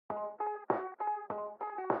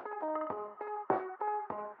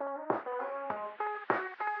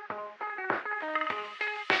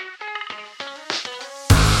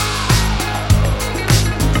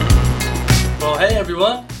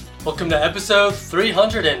everyone. Welcome to episode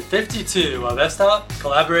 352 of F-Stop,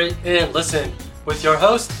 Collaborate, and Listen with your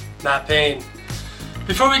host, Matt Payne.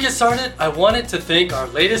 Before we get started, I wanted to thank our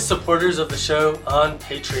latest supporters of the show on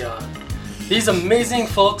Patreon. These amazing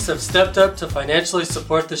folks have stepped up to financially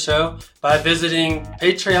support the show by visiting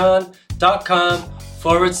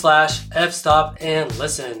patreon.com/F-Stop and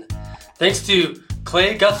Listen. Thanks to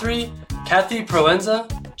Clay Guthrie, Kathy Proenza,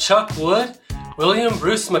 Chuck Wood, William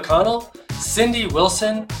Bruce McConnell, Cindy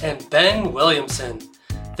Wilson, and Ben Williamson.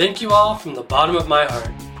 Thank you all from the bottom of my heart.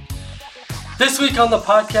 This week on the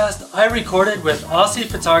podcast, I recorded with Aussie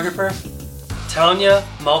photographer Tania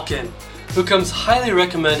Malkin, who comes highly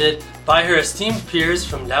recommended by her esteemed peers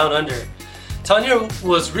from Down Under. Tania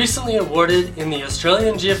was recently awarded in the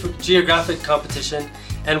Australian Geographic competition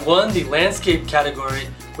and won the landscape category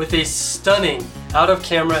with a stunning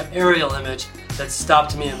out-of-camera aerial image that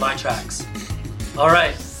stopped me in my tracks.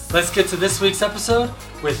 Alright, let's get to this week's episode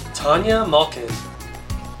with Tania Malkin.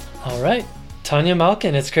 Alright, Tania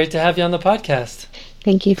Malkin, it's great to have you on the podcast.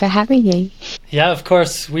 Thank you for having me. Yeah, of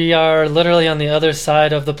course, we are literally on the other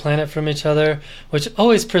side of the planet from each other, which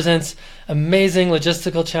always presents amazing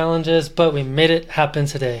logistical challenges, but we made it happen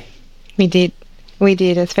today. We did,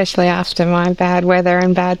 especially after my bad weather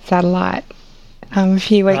and bad satellite a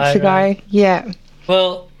few weeks ago. Right. Yeah.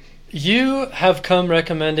 Well, you have come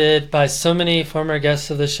recommended by so many former guests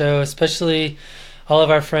of the show, especially all of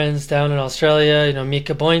our friends down in Australia,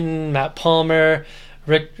 Mika Boynton, Matt Palmer,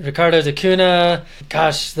 Ricardo Da Cunha.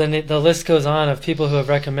 Gosh, the list goes on of people who have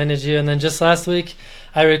recommended you. And then just last week,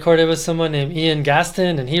 I recorded with someone named Ian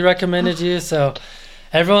Gaston, and he recommended you. So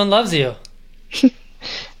everyone loves you.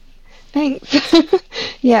 Thanks.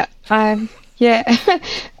 Yeah. I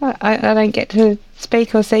don't get to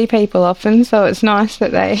speak or see people often, so it's nice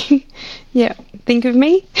that they, think of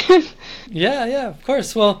me. Yeah, of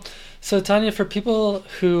course. Well, so Tania, for people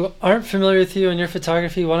who aren't familiar with you and your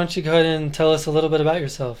photography, why don't you go ahead and tell us a little bit about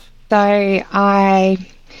yourself? So I'm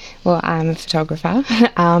a photographer.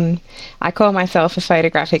 I call myself a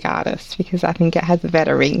photographic artist because I think it has a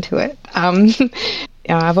better ring to it.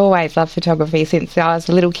 I've always loved photography since I was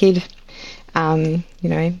a little kid, 7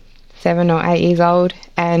 or 8 years old,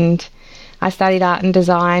 and I studied art and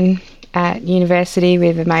design at university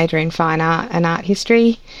with a major in fine art and art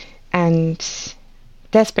history, and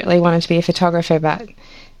desperately wanted to be a photographer, but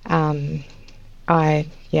I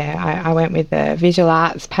went with the visual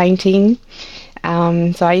arts painting.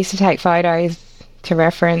 So I used to take photos to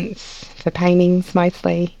reference for paintings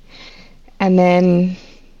mostly, and then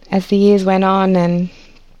as the years went on and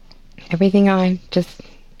everything, I just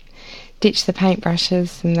ditched the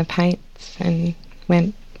paintbrushes and the paints and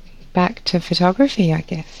went back to photography, I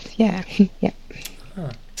guess. Yeah. Yep.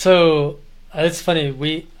 Huh. So it's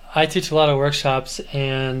funny, I teach a lot of workshops,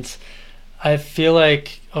 and I feel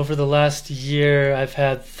like over the last year I've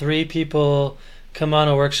had 3 people come on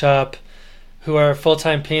a workshop who are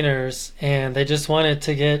full-time painters, and they just wanted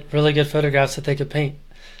to get really good photographs that they could paint.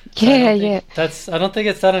 Yeah, I don't think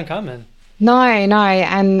it's that uncommon. No, and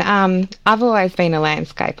I've always been a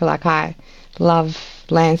landscaper. Like, I love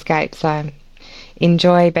landscapes. I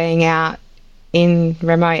enjoy being out in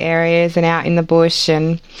remote areas and out in the bush,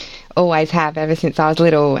 and always have ever since I was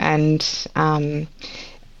little. And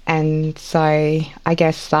so I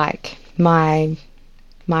guess like my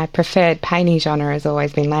preferred painting genre has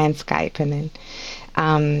always been landscape, and then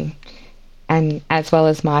and as well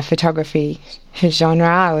as my photography genre,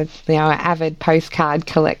 I was an avid postcard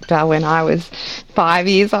collector when I was 5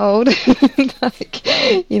 years old.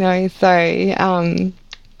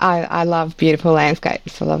 I love beautiful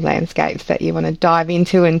landscapes. I love landscapes that you want to dive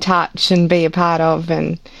into and touch and be a part of,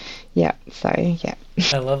 and yeah.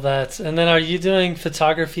 I love that. And then, are you doing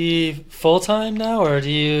photography full time now, or do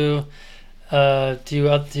you do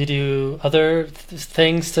other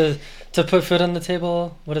things to put food on the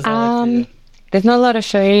table? What is that like for you? There's not a lot of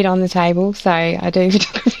food on the table, so I do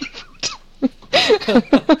photography.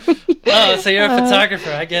 Oh, so you're a photographer.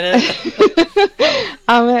 I get it.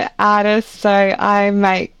 I'm an artist, so I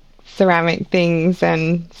make ceramic things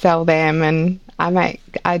and sell them, and I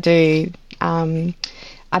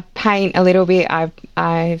paint a little bit.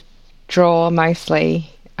 I draw mostly,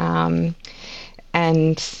 and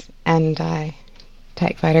I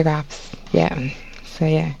take photographs. Yeah. So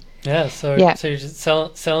yeah. Yeah. So you're just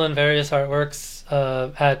selling various artworks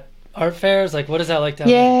at art fairs. Like, what is that like down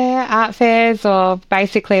there? Yeah, art fairs, or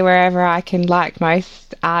basically wherever I can. Like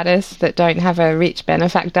most artists that don't have a rich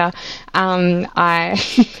benefactor, I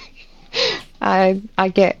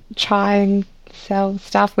try and sell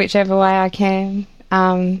stuff whichever way I can.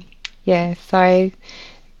 So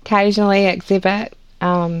occasionally exhibit,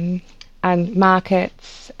 and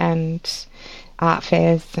markets and art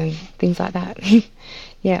fairs and things like that.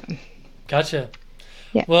 Yeah. Gotcha.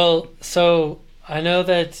 Yeah. Well, so I know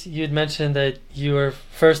that you'd mentioned that you were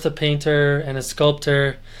first a painter and a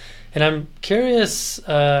sculptor, and I'm curious,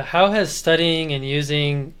 how has studying and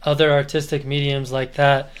using other artistic mediums like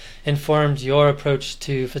that informed your approach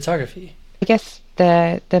to photography? I guess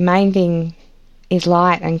the main thing is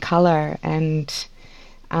light and color and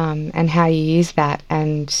how you use that.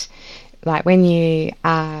 And like when you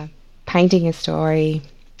are painting a story,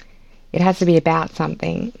 it has to be about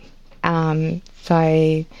something.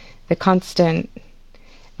 So the constant,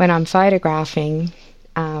 when I'm photographing,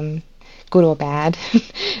 good or bad,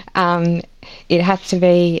 it has to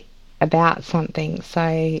be about something. So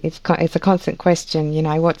it's a constant question, you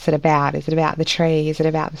know, what's it about? Is it about the tree? Is it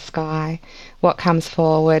about the sky? What comes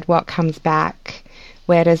forward? What comes back?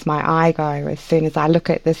 Where does my eye go as soon as I look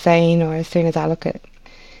at the scene, or as soon as I look at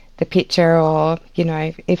the picture? Or, you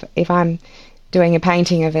know, if I'm doing a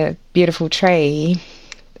painting of a beautiful tree,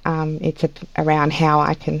 it's around how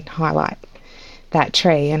I can highlight that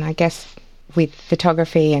tree. And I guess with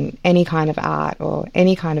photography and any kind of art or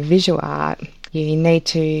any kind of visual art, you need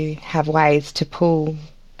to have ways to pull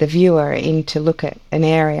the viewer in to look at an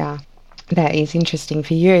area that is interesting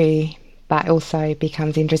for you, but also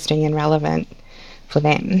becomes interesting and relevant for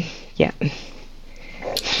them. Yeah.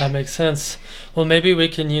 That makes sense. Well, maybe we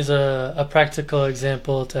can use a practical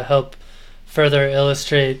example to help further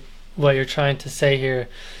illustrate what you're trying to say here.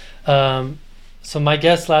 So my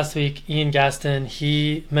guest last week, Ian Gaston,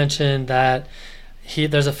 he mentioned that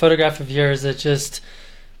there's a photograph of yours that just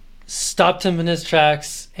stopped him in his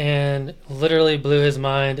tracks and literally blew his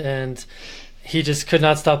mind, and he just could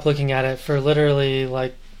not stop looking at it for literally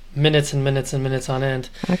like minutes and minutes and minutes on end.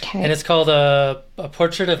 Okay. And it's called a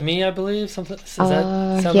portrait of me, I believe. Something. Does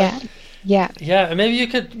that sound yeah. like? Yeah. Yeah. And maybe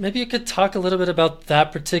you could talk a little bit about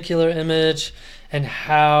that particular image and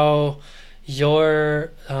how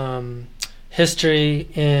your history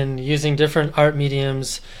in using different art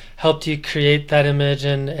mediums helped you create that image,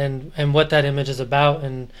 and what that image is about,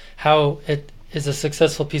 and how it is a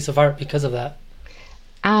successful piece of art because of that.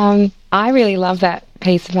 I really love that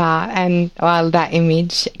piece of art and that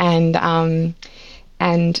image, and I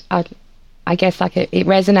guess like it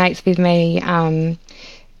resonates with me.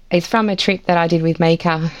 It's from a trip that I did with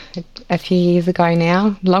Mika a few years ago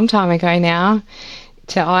now, a long time ago now,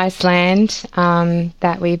 to Iceland,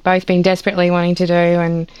 that we'd both been desperately wanting to do,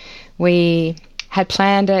 and we had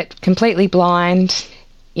planned it completely blind.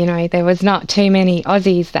 You know, there was not too many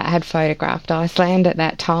Aussies that had photographed Iceland at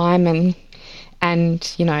that time,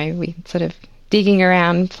 and you know, we sort of digging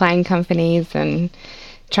around plane companies and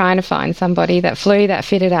trying to find somebody that flew that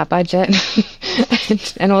fitted our budget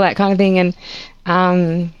and all that kind of thing.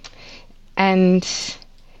 And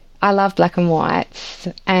I love black and whites,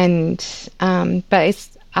 but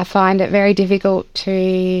I find it very difficult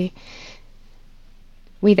to,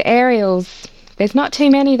 with aerials, there's not too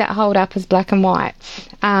many that hold up as black and whites.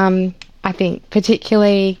 I think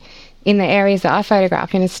particularly in the areas that I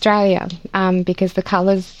photograph in Australia, because the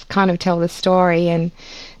colours kind of tell the story, and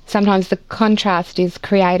sometimes the contrast is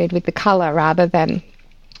created with the colour rather than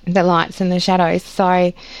the lights and the shadows.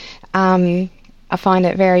 So I find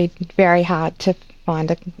it very, very hard to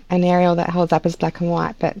find an aerial that holds up as black and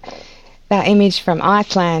white. But that image from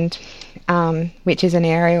Iceland, which is an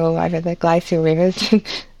aerial over the glacial rivers,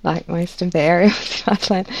 like most of the aerials in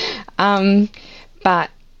Iceland, but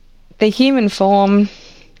the human form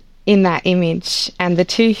in that image, and the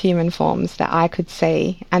two human forms that I could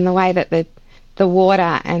see, and the way that the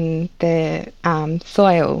water and the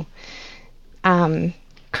soil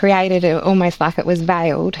created it almost like it was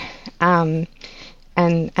veiled, and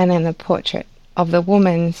then the portrait of the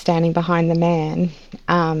woman standing behind the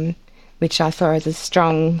man, which I saw as a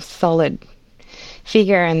strong, solid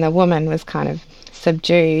figure, and the woman was kind of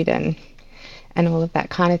subdued and all of that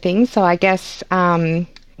kind of thing. So I guess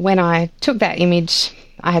when I took that image,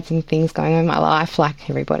 I had some things going on in my life, like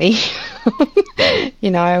everybody,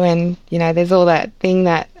 you know, and, you know, there's all that thing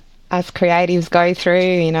that us creatives go through,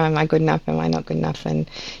 you know, am I good enough, am I not good enough? And,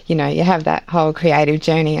 you know, you have that whole creative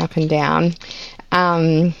journey up and down.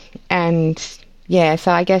 And, yeah,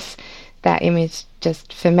 so I guess that image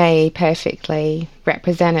just, for me, perfectly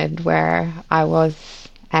represented where I was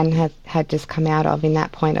and had just come out of in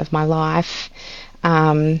that point of my life.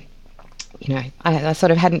 You know, I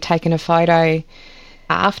sort of hadn't taken a photo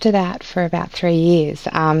after that for about 3 years.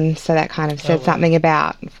 So that kind of said something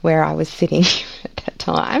about where I was sitting at that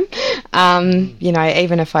time. You know,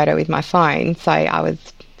 even a photo with my phone. So I was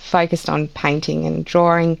focused on painting and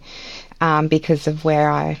drawing because of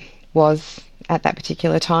where I was at that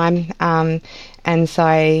particular time. And so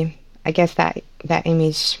I guess that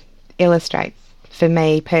image illustrates for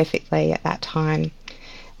me perfectly at that time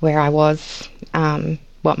where I was,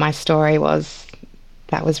 what my story was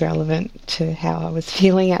that was relevant to how I was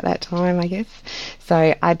feeling at that time, I guess.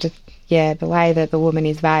 So I just, the way that the woman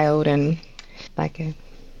is veiled and So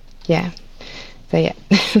yeah,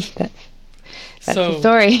 that's the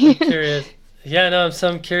story. I'm curious. Yeah, no, so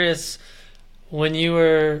I'm curious, when you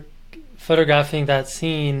were photographing that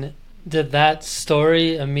scene, did that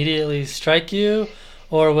story immediately strike you,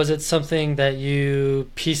 or was it something that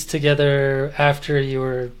you pieced together after you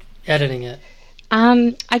were editing it?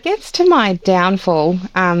 I guess to my downfall,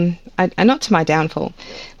 not to my downfall,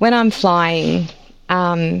 when I'm flying,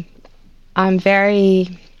 I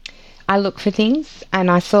look for things,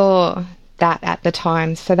 and I saw that at the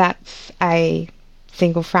time. So that's a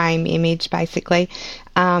single frame image, basically.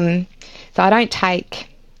 So I don't take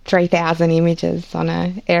 3,000 images on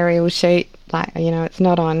an aerial shoot. It's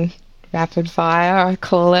not on rapid fire, I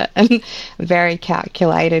call it, and I'm very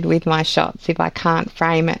calculated with my shots. If I can't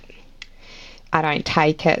frame it, I don't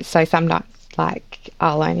take it. So sometimes,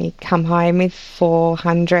 I'll only come home with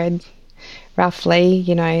 400, roughly,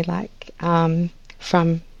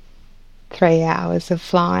 from 3 hours of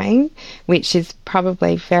flying, which is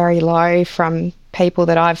probably very low from people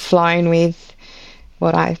that I've flown with.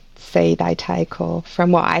 What I see they take, or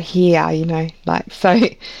from what I hear, so.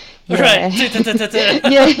 Yeah. Right.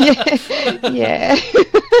 Yeah.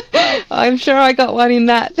 I'm sure I got one in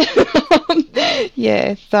that.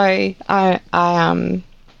 Yeah. So I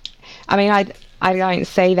don't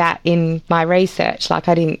see that in my research. I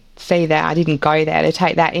didn't see that. I didn't go there to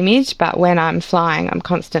take that image. But when I'm flying, I'm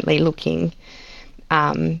constantly looking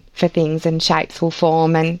for things, and shapes will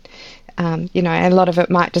form, and a lot of it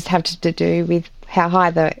might just have to do with how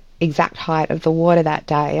high the exact height of the water that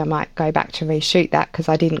day. I might go back to reshoot that because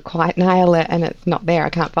I didn't quite nail it, and it's not there. I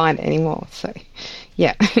can't find it anymore. So,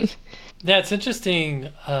 yeah. Yeah, it's interesting.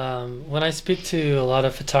 When I speak to a lot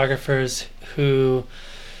of photographers who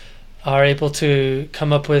are able to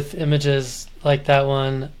come up with images like that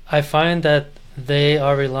one, I find that they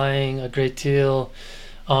are relying a great deal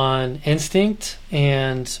on instinct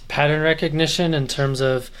and pattern recognition in terms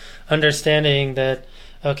of understanding that,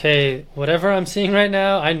 okay, whatever I'm seeing right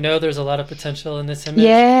now, I know there's a lot of potential in this image.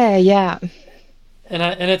 Yeah. And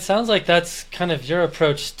it sounds like that's kind of your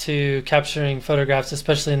approach to capturing photographs,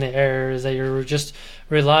 especially in the air, is that you're just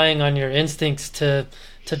relying on your instincts to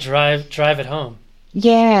drive it home.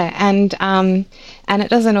 Yeah, and it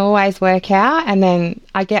doesn't always work out. And then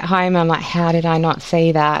I get home and I'm like, how did I not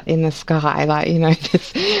see that in the sky?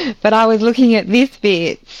 But I was looking at this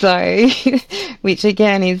bit, so, which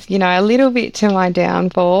again is, a little bit to my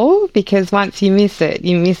downfall, because once you miss it,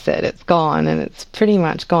 it's gone, and it's pretty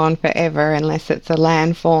much gone forever, unless it's a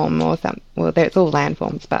landform or something. Well, it's all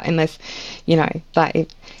landforms, but unless,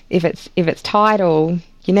 if it's tidal,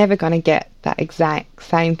 you're never going to get that exact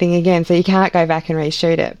same thing again, so you can't go back and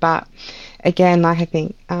reshoot it. But again, I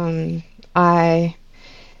think I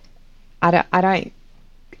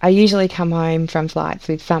usually come home from flights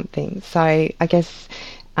with something. So I guess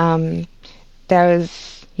there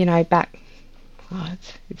was, back,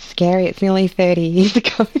 it's scary, it's nearly 30 years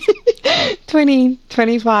ago,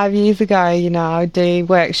 25 years ago, I would do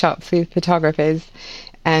workshops with photographers,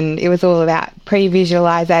 and it was all about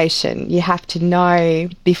pre-visualization. You have to know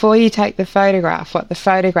before you take the photograph what the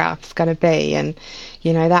photograph's going to be, and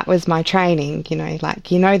that was my training.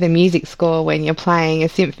 The music score when you're playing a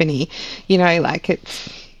symphony,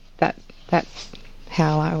 that's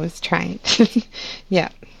how I was trained. Yeah.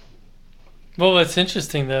 Well, what's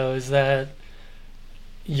interesting though is that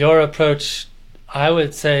your approach, I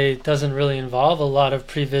would say, doesn't really involve a lot of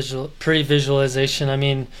pre-visualization. I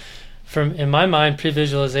mean, in my mind,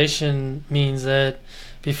 pre-visualization means that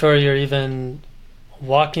before you're even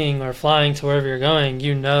walking or flying to wherever you're going,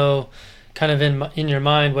 kind of in your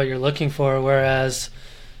mind what you're looking for, whereas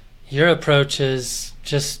your approach is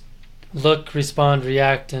just look, respond,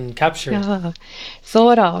 react, and capture. Oh,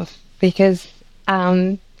 sort of, because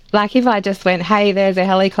if I just went, hey, there's a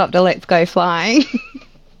helicopter, let's go flying,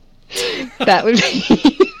 that would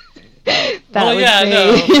be...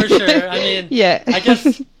 No, for sure. I mean, yeah.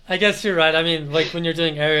 I guess you're right. I mean, when you're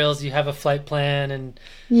doing aerials, you have a flight plan, and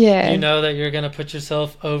you know that you're going to put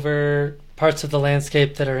yourself over parts of the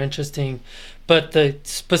landscape that are interesting, but the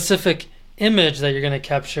specific image that you're going to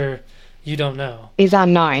capture, you don't know. Is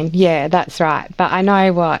unknown. Yeah, that's right. But I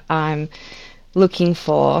know what I'm looking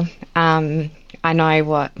for. I know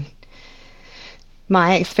what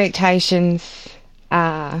my expectations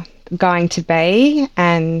are going to be,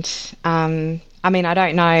 and I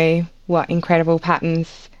don't know what incredible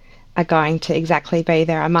patterns are going to exactly be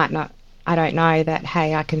there. I don't know that,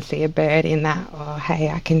 hey, I can see a bird in that, or hey,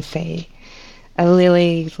 I can see a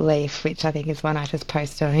lily's leaf, which I think is one I just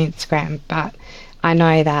posted on Instagram. But I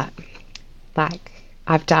know that, like,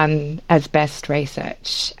 I've done as best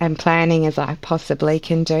research and planning as I possibly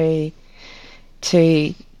can do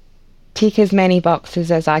to tick as many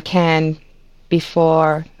boxes as I can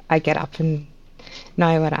before I get up and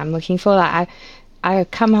know what I'm looking for. Like, I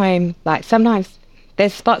come home, like, sometimes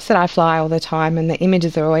there's spots that I fly all the time and the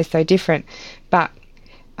images are always so different, but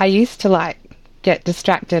I used to, like, get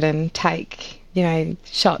distracted and take, you know,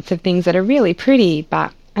 shots of things that are really pretty,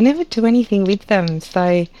 but I never do anything with them.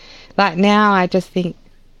 So, like, now I just think,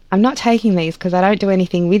 I'm not taking these because I don't do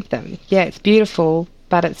anything with them. Yeah, it's beautiful,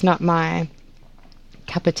 but it's not my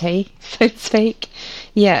cup of tea, so to speak.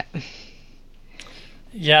 Yeah.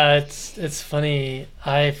 Yeah, it's funny.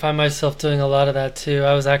 I find myself doing a lot of that too.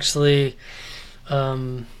 I was actually,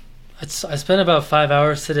 I spent about 5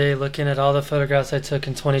 hours today looking at all the photographs I took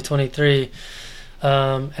in 2023,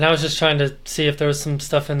 and I was just trying to see if there was some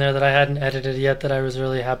stuff in there that I hadn't edited yet that I was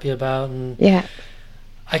really happy about. And yeah,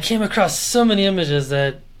 I came across so many images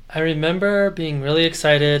that I remember being really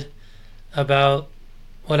excited about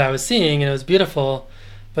what I was seeing, and it was beautiful.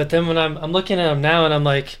 But then when I'm looking at them now, and I'm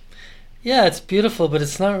like, yeah, it's beautiful, but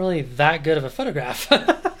it's not really that good of a photograph.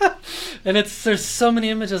 And there's so many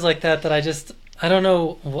images like that I don't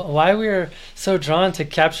know why we're so drawn to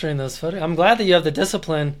capturing those photos. I'm glad that you have the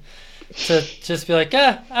discipline to just be like,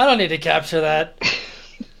 I don't need to capture that.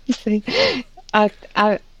 You see,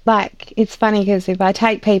 I like, it's funny because if I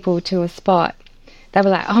take people to a spot, they'll be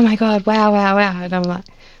like, oh my God, wow, wow, wow. And I'm like,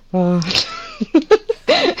 oh,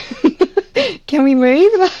 can we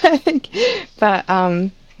move? Like, but,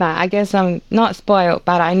 no, I guess I'm not spoiled,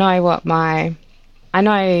 but I know I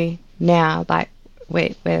know now, like,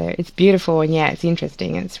 whether it's beautiful and yeah, it's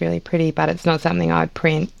interesting and it's really pretty, but it's not something I'd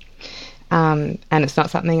print. And it's not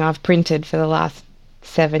something I've printed for the last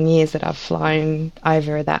 7 years that I've flown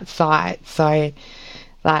over that site. So,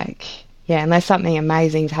 like, yeah, unless something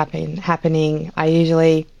amazing's happening,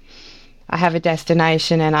 I have a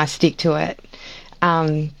destination and I stick to it,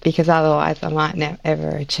 because otherwise I might never ever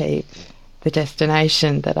achieve the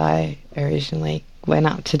destination that I originally went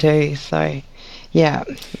up to do. So, yeah.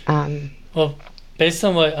 Well, based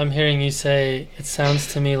on what I'm hearing you say, it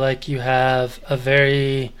sounds to me like you have a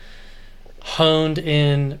very honed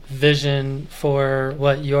in vision for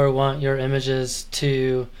what you want your images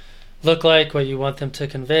to look like, what you want them to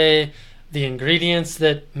convey, the ingredients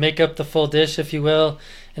that make up the full dish, if you will.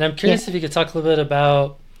 And I'm curious if you could talk a little bit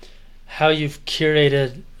about how you've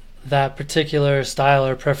curated that particular style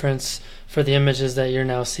or preference for the images that you're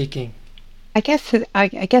now seeking. I guess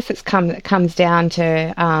it comes down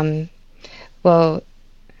to, well,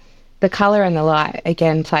 the colour and the light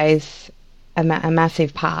again plays a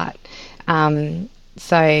massive part.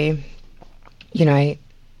 So, you know,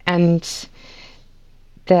 and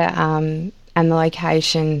the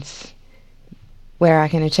locations where I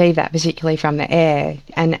can achieve that, particularly from the air,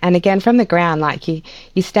 and again from the ground, like you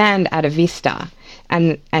stand at a vista,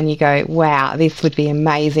 and you go, wow, this would be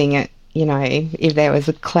amazing at, you know, if there was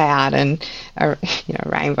a cloud and a, you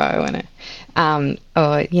know, rainbow and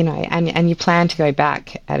or, you know, and you plan to go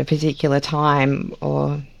back at a particular time,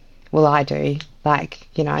 or, well, I do, like,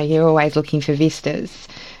 you know, you're always looking for vistas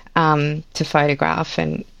to photograph,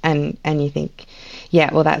 and you think,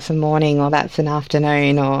 yeah, well, that's a morning or that's an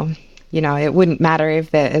afternoon, or, you know, it wouldn't matter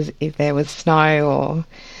if there was snow or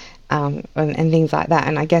and things like that.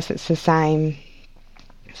 And I guess it's the same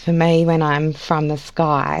for me when I'm from the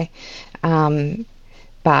sky.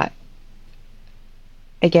 But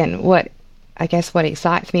again, what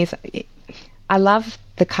excites me is I love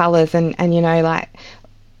the colours, and you know, like,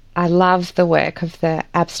 I love the work of the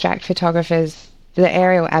abstract photographers, the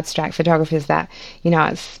aerial abstract photographers, that, you know,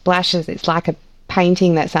 it splashes, it's like a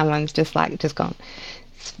painting that someone's just gone,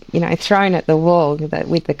 you know, thrown at the wall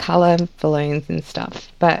with the colour balloons and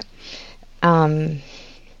stuff. But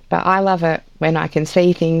I love it when I can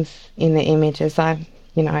see things in the images. I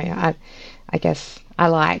guess I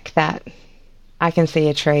like that I can see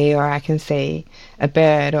a tree, or I can see a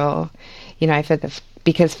bird, or, you know,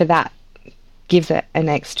 because for that gives it an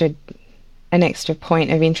extra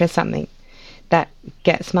point of interest, something that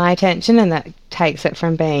gets my attention, and that takes it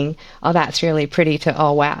from being, oh, that's really pretty, to,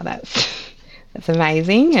 oh, wow, that's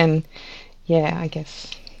amazing. And yeah, I guess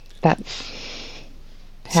that's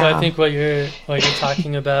how. So I think what you're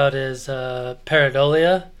talking about is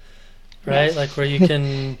pareidolia, right? Yes. Like where you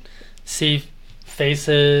can see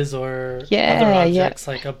faces or other Yeah, yeah, objects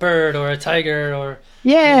like a bird or a tiger or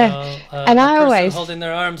yeah. And a I person always, holding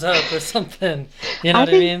their arms up or something. You know I what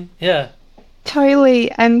I think mean? Yeah.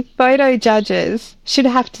 totally, and photo judges should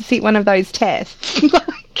have to sit one of those tests,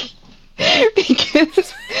 like,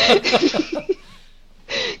 because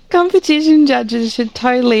competition judges should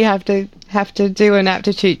totally have to do an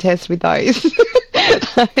aptitude test with those.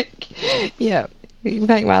 Like, yeah, it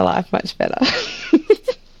make my life much better.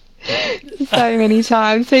 So many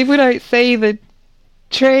times people don't see the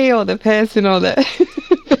tree or the person or the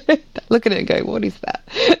look at it and go, what is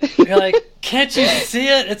You're like, that? can't you see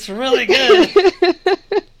it? It's really good.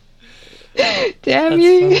 Damn That's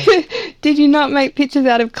you. funny. Did you not make pictures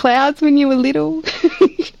out of clouds when you were little?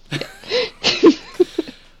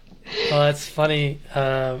 Well, that's funny.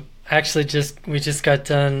 Actually, we just got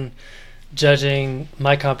done judging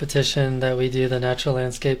my competition that we do, the Natural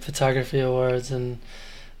Landscape Photography Awards, and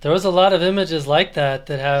there was a lot of images like that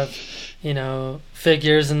have,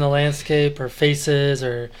 figures in the landscape or faces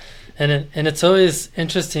and it's always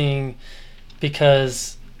interesting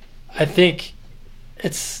because I think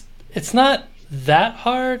it's not that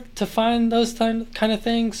hard to find those kind of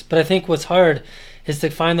things, but I think what's hard is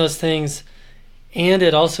to find those things and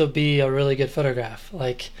it also be a really good photograph,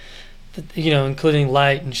 like including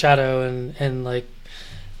light and shadow and like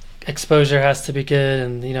exposure has to be good,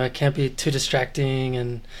 and it can't be too distracting,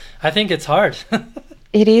 and I think it's hard.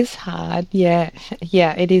 It is hard, yeah.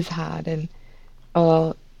 Yeah, it is hard, and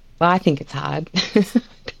well, I think it's hard.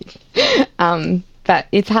 But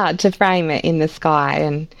it's hard to frame it in the sky,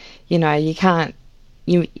 and you can't.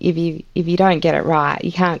 If you don't get it right,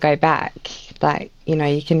 you can't go back. Like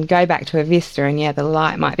you can go back to a vista, and yeah, the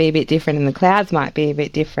light might be a bit different, and the clouds might be a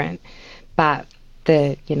bit different, but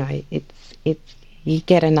it's you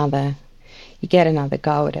get another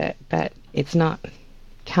go at it, but it's not.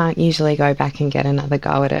 Can't usually go back and get another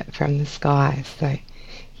go at it from the sky. So,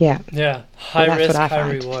 yeah. Yeah, So high that's risk, what I high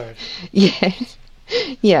find. reward. Yeah,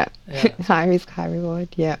 yeah. Yeah. High risk, high reward.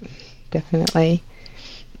 Yeah, definitely.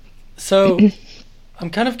 So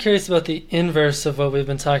I'm kind of curious about the inverse of what we've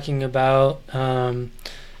been talking about.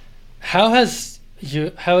 How has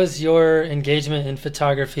your engagement in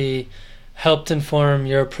photography helped inform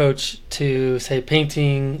your approach to, say,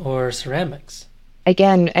 painting or ceramics?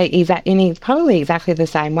 Again, in probably exactly the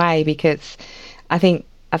same way, because I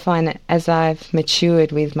find that as I've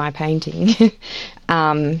matured with my painting,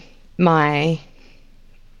 my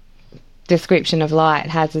description of light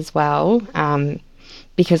has as well,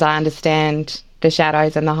 because I understand the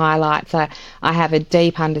shadows and the highlights. I have a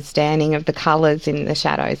deep understanding of the colours in the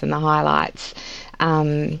shadows and the highlights,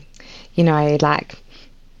 like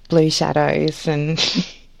blue shadows and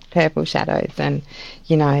purple shadows, and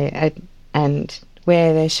and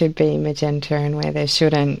where there should be magenta and where there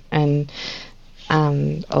shouldn't, and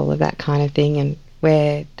all of that kind of thing, and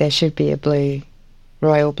where there should be a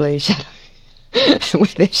royal blue shadow, where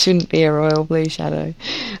there shouldn't be a royal blue shadow.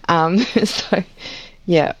 So,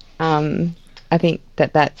 yeah, I think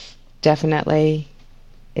that's definitely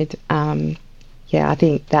it. Yeah, I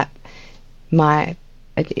think that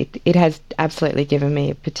it has absolutely given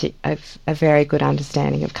me a very good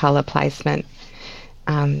understanding of colour placement,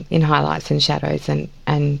 in highlights and shadows,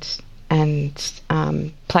 and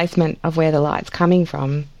placement of where the light's coming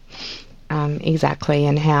from, exactly,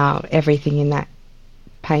 and how everything in that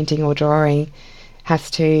painting or drawing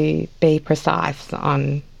has to be precise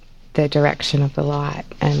on the direction of the light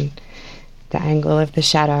and the angle of the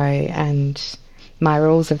shadow, and my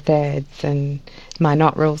rules of thirds and my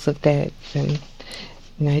not rules of thirds, and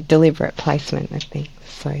deliberate placement of things.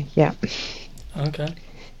 So yeah. Okay.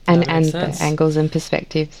 And That makes the sense. angles and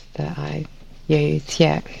perspectives that I use.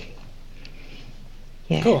 Yeah.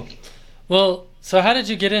 Yeah. Cool. Well, so how did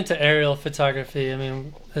you get into aerial photography? I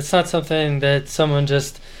mean, it's not something that someone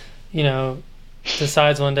just,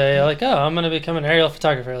 decides one day, like, oh, I'm going to become an aerial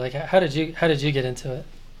photographer. Like, how did you get into it?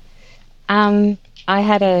 I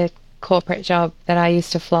had a corporate job that I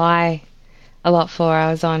used to fly a lot for. I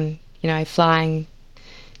was on, flying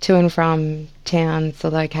to and from towns or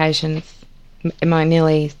locations,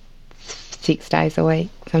 nearly 6 days a week,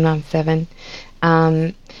 sometimes 7.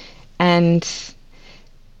 And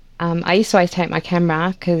I used to always take my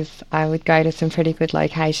camera because I would go to some pretty good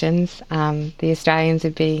locations. The Australians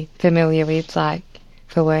would be familiar with, like,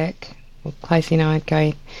 for work, or close, I'd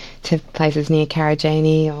go to places near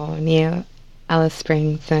Karajini or near Alice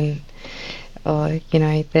Springs, or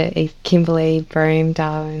the Kimberley, Broome,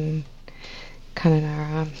 Darwin,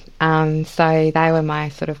 Connemara. So they were my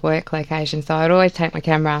sort of work locations. So I'd always take my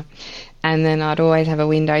camera, and then I'd always have a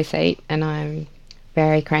window seat, and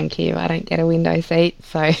very cranky if I don't get a window seat.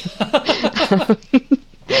 So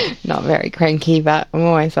not very cranky, but I'm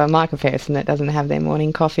always like a person that doesn't have their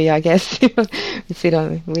morning coffee, I guess. I sit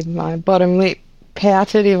on with my bottom lip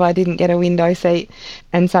pouted if I didn't get a window seat.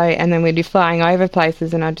 And then we'd be flying over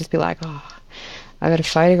places and I'd just be like, oh, I got to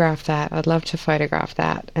photograph that. I'd love to photograph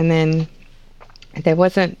that. And then there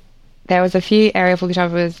was a few aerial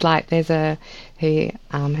photographers, like who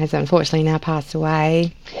has unfortunately now passed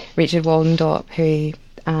away, Richard Waldendorp, who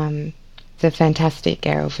is a fantastic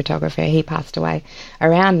aerial photographer. He passed away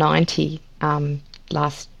around 90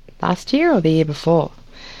 last year or the year before.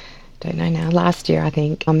 Don't know now. Last year, I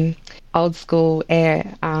think. Old school air,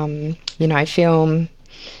 film,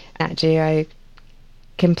 Nat Geo,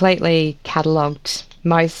 completely catalogued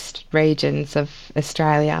most regions of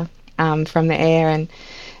Australia from the air,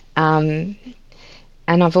 and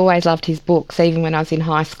I've always loved his books, even when I was in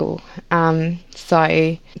high school.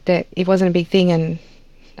 So that it wasn't a big thing, and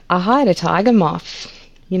I hired a tiger moth,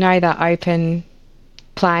 the open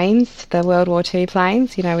planes, the World War II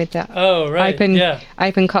planes, with the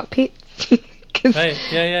open cockpit. Right,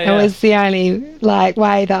 yeah. It was the only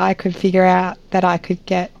way that I could figure out that I could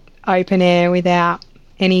get open air without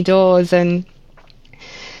any doors, and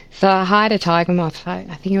so I hired a tiger moth. I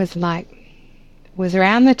think it was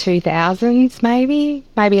around the 2000s, maybe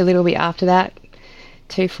a little bit after that,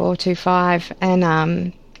 24, 25,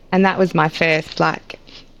 and that was my first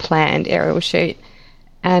planned aerial shoot,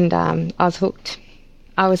 and I was hooked.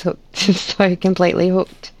 So completely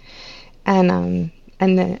hooked, and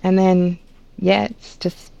then it's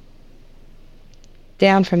just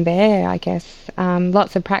down from there, I guess.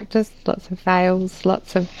 Lots of practice, lots of fails,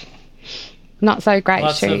 lots of not so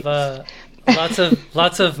great shoots.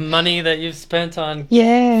 Lots of money that you've spent on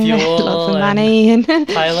fuel, lots of money and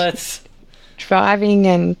pilots, driving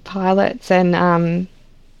and pilots, and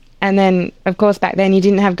then of course back then you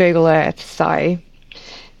didn't have Google Earth, so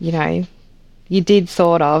you did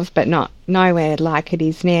sort of, but nowhere like it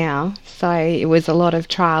is now. So it was a lot of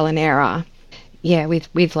trial and error,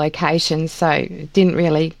 with locations. So didn't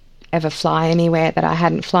really ever fly anywhere that I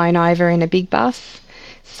hadn't flown over in a big bus.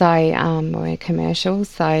 So or a commercial.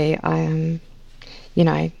 So I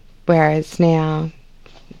whereas now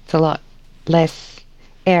it's a lot less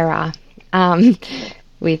error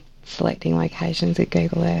with selecting locations with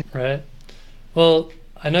Google Earth. Right. Well,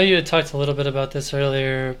 I know you had talked a little bit about this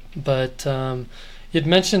earlier, but you'd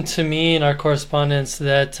mentioned to me in our correspondence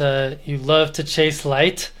that you love to chase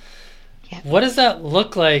light. Yep. What does that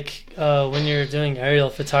look like when you're doing aerial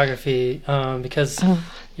photography? Because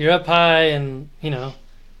you're up high and,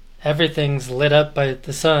 everything's lit up by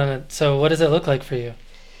the sun. So what does it look like for you?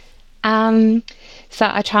 So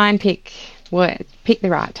I try and pick the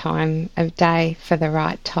right time of day for the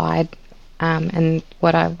right tide and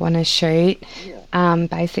what I want to shoot,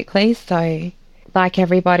 basically. So like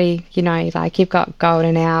everybody, you've got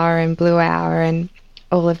golden hour and blue hour and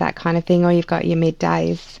all of that kind of thing, or you've got your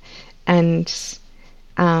middays. And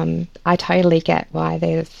I totally get why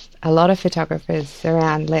there's a lot of photographers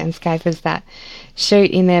around, landscapers, that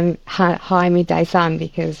shoot in their high midday sun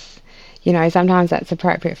because, sometimes that's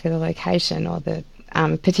appropriate for the location or the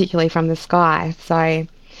particularly from the sky. So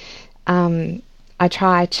I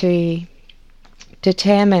try to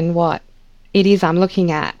determine what it is I'm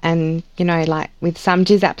looking at, and with some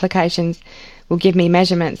GIS applications will give me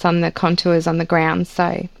measurements on the contours on the ground,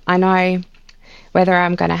 so I know whether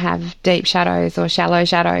I'm going to have deep shadows or shallow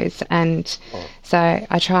shadows, and so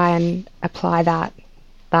I try and apply that,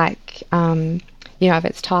 if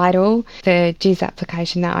it's tidal, the GIS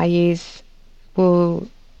application that I use will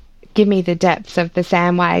give me the depths of the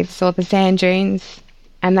sand waves or the sand dunes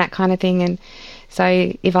and that kind of thing. And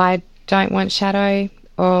so if I don't want shadow,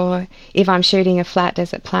 or if I'm shooting a flat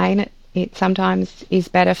desert plain, it sometimes is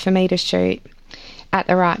better for me to shoot at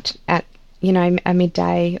a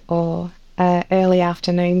midday or early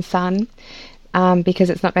afternoon sun, because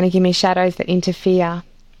it's not going to give me shadows that interfere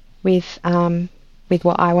with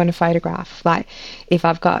what I want to photograph. Like if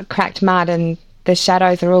I've got cracked mud and the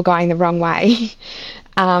shadows are all going the wrong way,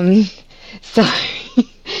 so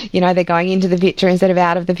they're going into the picture instead of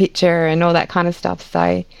out of the picture and all that kind of stuff.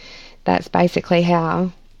 So that's basically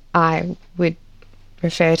how I would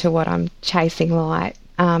refer to what I'm chasing light.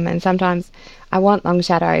 And sometimes I want long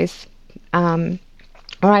shadows, or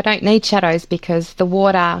I don't need shadows because the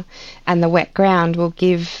water and the wet ground will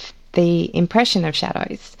give the impression of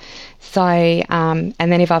shadows. So, and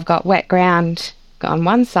then if I've got wet ground on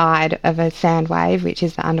one side of a sand wave, which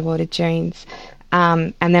is the underwater dunes,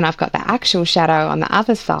 and then I've got the actual shadow on the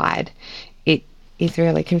other side, it is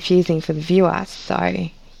really confusing for the viewer. So,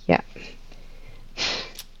 yeah.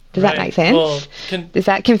 Does that make sense? Well, Is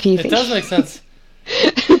that it confusing? does make sense.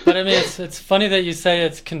 But I mean, it's funny that you say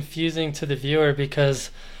it's confusing to the viewer,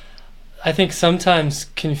 because I think sometimes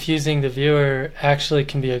confusing the viewer actually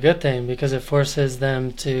can be a good thing, because it forces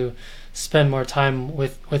them to spend more time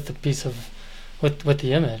with the piece of with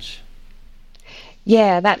the image.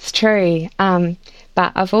 Yeah, that's true.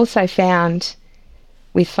 But I've also found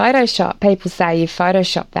with Photoshop, people say you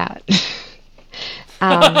Photoshopped that.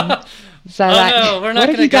 Um, so Oh like, no, we're not what have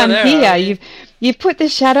going to you go done there, are here? we? You've put the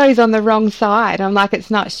shadows on the wrong side. I'm like, it's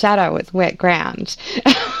not shadow, it's wet ground.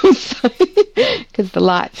 Because the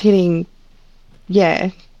light's hitting, yeah,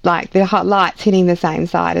 like the hot light's hitting the same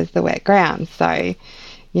side as the wet ground. So,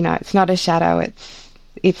 it's not a shadow,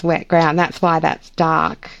 it's wet ground. That's why that's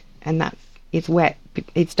dark, and it's wet.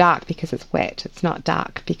 It's dark because it's wet. It's not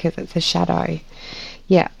dark because it's a shadow.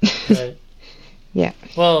 Yeah. Right. Yeah.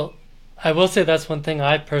 Well, I will say that's one thing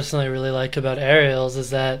I personally really like about aerials,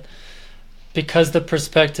 is that because the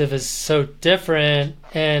perspective is so different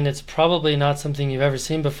and it's probably not something you've ever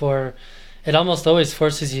seen before, it almost always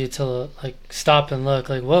forces you to like stop and look,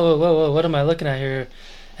 like, whoa, whoa, whoa, whoa, what am I looking at here?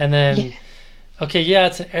 And then, Yeah. okay, yeah,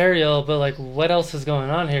 it's an aerial, but like, what else is going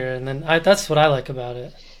on here? And then that's what I like about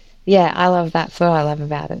it. Yeah, I love that's what I love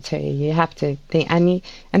about it too. You have to think,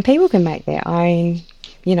 and people can make their own.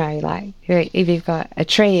 Like if you've got a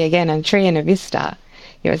tree again, a tree in a vista,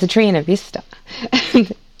 it's a tree in a vista.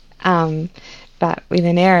 um, but with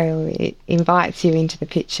an aerial, it invites you into the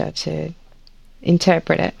picture to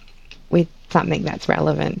interpret it with something that's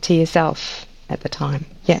relevant to yourself at the time.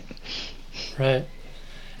 Yeah. Right.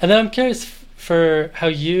 And then I'm curious for how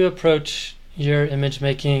you approach your image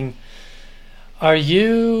making. Are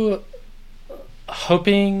you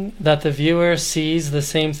hoping that the viewer sees the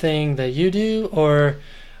same thing that you do, or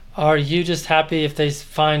are you just happy if they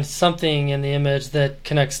find something in the image that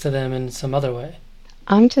connects to them in some other way?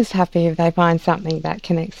 I'm just happy if they find something that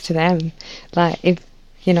connects to them. Like if,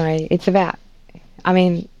 it's about, I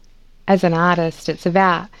mean, as an artist, it's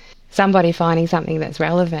about somebody finding something that's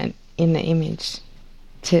relevant in the image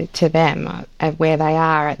to them at where they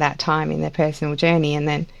are at that time in their personal journey, and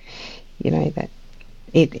then that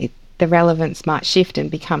the relevance might shift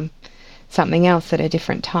and become something else at a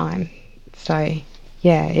different time. So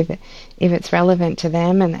yeah, if it's relevant to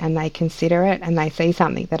them and they consider it and they see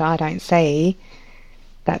something that I don't see,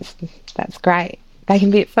 that's great. They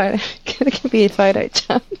can be they can be a photo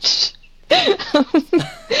judge.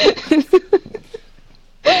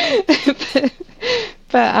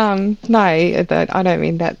 But no, I don't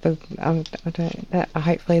mean that. I don't.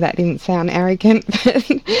 Hopefully, that didn't sound arrogant.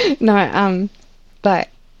 But no, but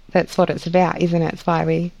that's what it's about, isn't it? It's why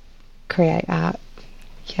we create art.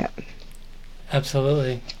 Yeah.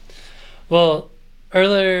 Absolutely. Well,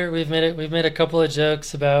 earlier we've made a couple of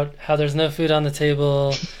jokes about how there's no food on the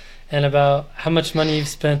table, and about how much money you've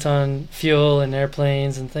spent on fuel and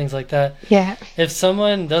airplanes and things like that. Yeah. If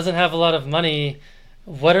someone doesn't have a lot of money,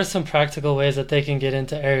 what are some practical ways that they can get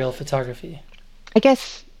into aerial photography? I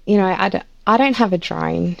guess, I don't have a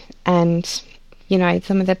drone, and,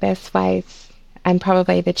 some of the best ways, and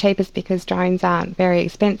probably the cheapest because drones aren't very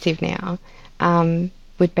expensive now,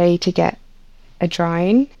 would be to get a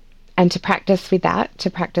drone and to practice with that, to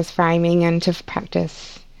practice framing and to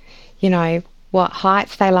practice, what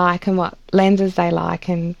heights they like and what lenses they like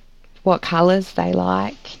and what colours they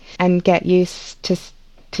like, and get used to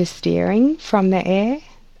steering from the air.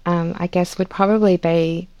 I guess would probably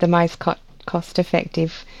be the most cost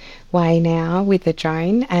effective way now with the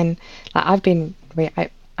drone. And like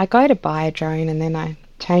I go to buy a drone and then I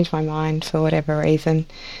change my mind for whatever reason.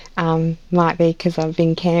 Might be because I've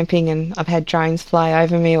been camping and I've had drones fly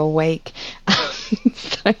over me all week.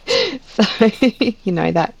 so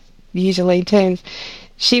that usually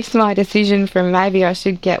shifts my decision from maybe I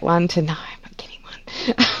should get one to no, I'm not getting one.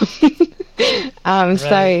 Right.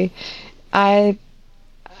 So I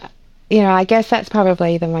guess that's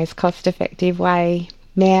probably the most cost-effective way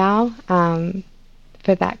now,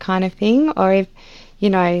 for that kind of thing. Or if you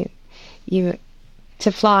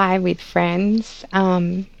to fly with friends,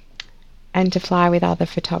 and to fly with other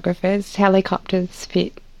photographers. Helicopters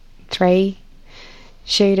fit 3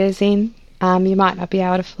 shooters in. You might not be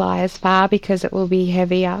able to fly as far because it will be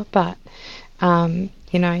heavier, but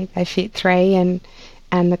they fit 3,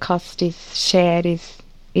 and the cost is shared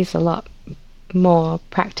is a lot more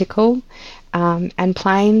practical. And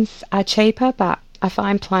planes are cheaper, but I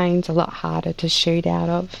find planes a lot harder to shoot out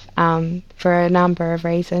of, for a number of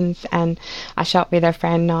reasons. And I shot with a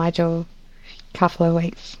friend, Nigel, a couple of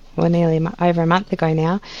weeks, well, nearly over a month ago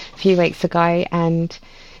now, a few weeks ago, and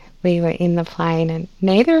we were in the plane and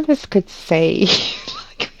neither of us could see.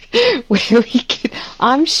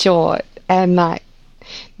 I'm short and like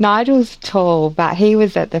Nigel's tall, but he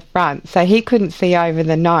was at the front, so he couldn't see over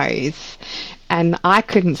the nose, and I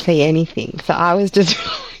couldn't see anything. So I was just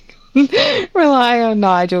relying on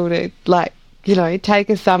Nigel to, like, take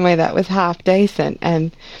us somewhere that was half decent.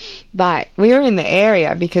 And like we were in the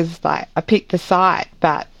area because like I picked the site,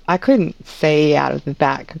 but I couldn't see out of the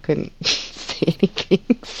back. I couldn't see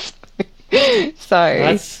anything. So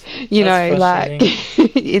That's like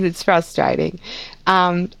it's frustrating.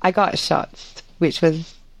 I got shots, which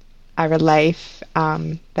was a relief,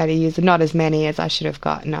 that he used. Not as many as I should have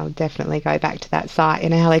got, and I'll definitely go back to that site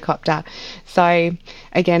in a helicopter. So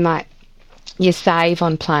again, like, you save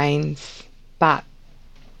on planes, but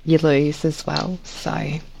you lose as well. So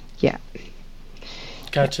yeah.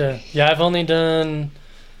 Gotcha. Yeah, I've only done,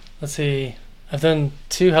 I've done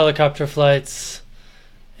 2 helicopter flights,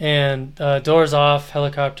 and doors off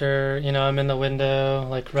helicopter, I'm in the window,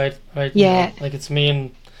 like right, Yeah. like it's me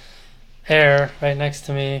and air right next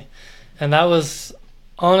to me. And that was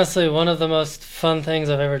honestly one of the most fun things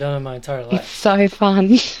I've ever done in my entire life. It's so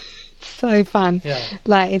fun. So fun. Yeah.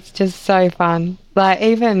 Like, it's just so fun. Like,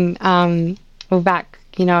 even, back,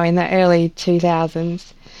 in the early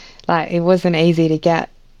 2000s, like, it wasn't easy to get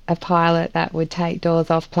a pilot that would take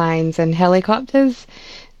doors off planes, and helicopters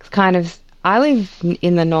I live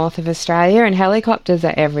in the north of Australia, and helicopters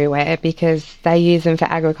are everywhere because they use them for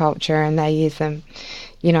agriculture, and they use them,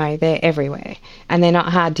 they're everywhere, and they're not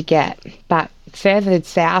hard to get. But further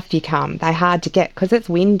south you come, they're hard to get because it's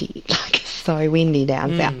windy. Like, it's so windy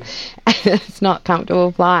down south. It's not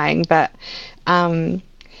comfortable flying. But like,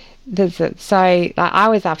 I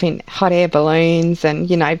was up in hot air balloons, and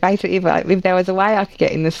basically, if there was a way I could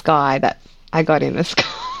get in the sky, that I got in the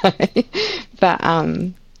sky. But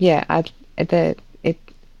yeah, the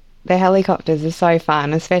helicopters are so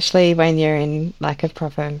fun, especially when you're in like a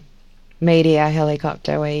proper media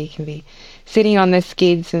helicopter where you can be sitting on the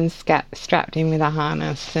skids and strapped in with a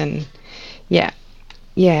harness. And yeah.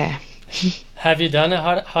 Have you done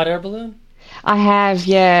a hot air balloon? I have,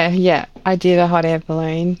 yeah. I did a hot air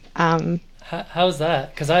balloon. How's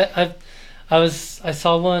that? Because I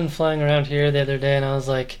saw one flying around here the other day, and I was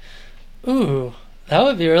like, ooh, that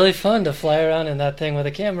would be really fun to fly around in that thing with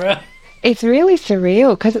a camera. It's really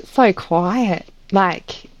surreal because it's so quiet.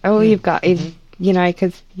 Like, all you've got is,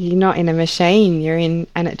 because you're not in a machine, you're in,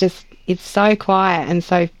 and it's so quiet, and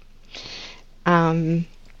so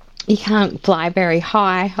you can't fly very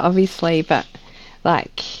high, obviously, but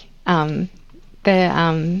like it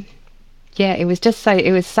was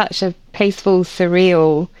such a peaceful,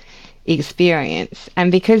 surreal experience.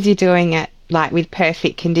 And because you're doing it like with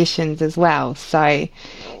perfect conditions as well, so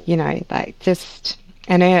like just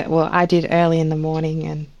I did early in the morning,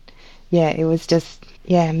 and it was just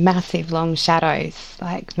massive long shadows.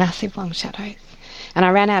 And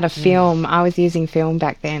I ran out of film. I was using film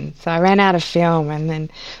back then, so I ran out of film, and then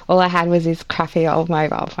all I had was this crappy old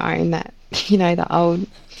mobile phone that the old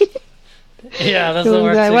yeah, that's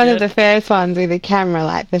one of the first ones with a camera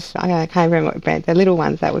like this. I can't remember what brand. The little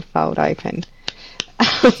ones that would fold open.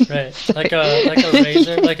 Right, like a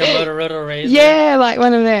razor, like a Motorola razor. Yeah, like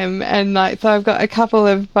one of them. And like, so I've got a couple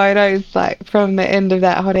of photos like from the end of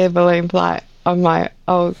that hot air balloon flight on my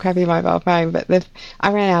old crappy mobile phone, but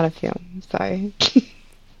I ran out of film, so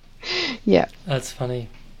yeah. That's funny.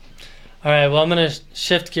 All right, well, I'm gonna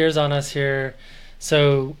shift gears on us here.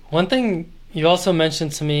 So one thing you also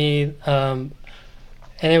mentioned to me, and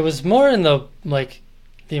it was more in the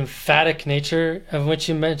emphatic nature of which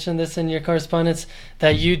you mentioned this in your correspondence,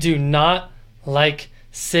 that you do not like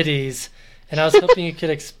cities. And I was hoping you could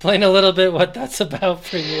explain a little bit what that's about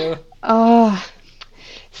for you. Oh,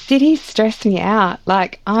 cities stress me out.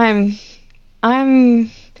 Like, I'm not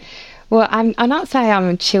saying I'm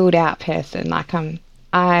a chilled out person. Like,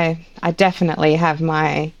 I definitely have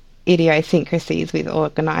my idiosyncrasies with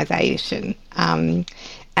organisation and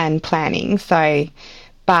planning. So,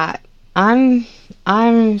 but I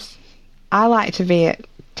like to be at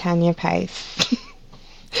Tania pace,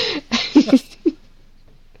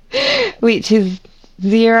 which is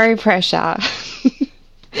zero pressure.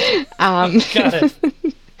 Got it.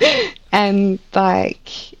 And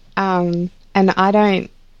and I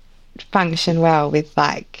don't function well with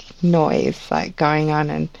like noise like going on,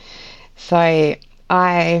 and so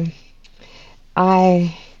I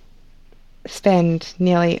spend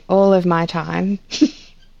nearly all of my time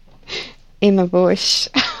in the bush.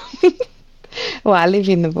 Well, I live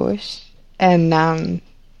in the bush, and I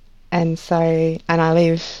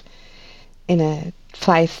live in a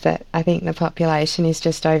place that I think the population is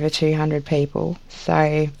just over 200 people.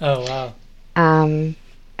 So oh wow.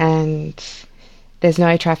 And there's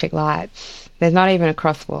no traffic lights. There's not even a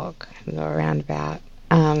crosswalk or a roundabout.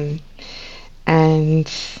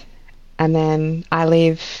 And then I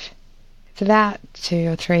live, it's about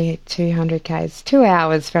 200 k's, 2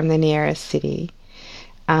 hours from the nearest city.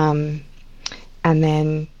 And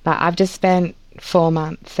then, but I've just spent 4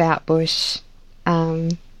 months out bush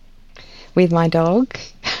with my dog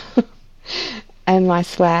and my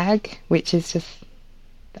swag, which is just,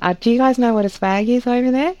 do you guys know what a swag is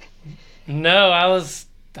over there? No, I was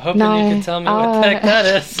hoping you could tell me what the heck that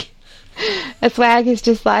is. A swag is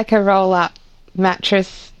just like a roll-up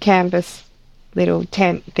mattress canvas little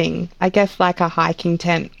tent thing. I guess like a hiking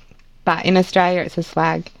tent, but in Australia it's a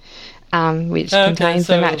swag, which contains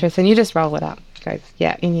the mattress, and you just roll it up. It goes,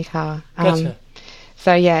 in your car. Gotcha.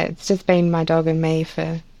 So yeah, it's just been my dog and me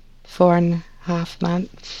for 4.5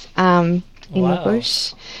 months in the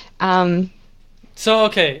bush.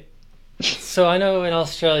 So I know in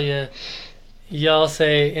Australia, y'all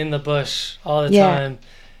say in the bush all the time.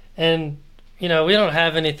 And, we don't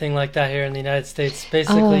have anything like that here in the United States.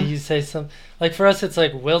 Basically, you say like for us, it's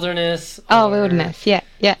like wilderness. Wilderness, yeah.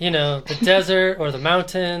 The desert or the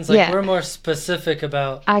mountains. Like we're more specific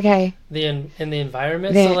about in the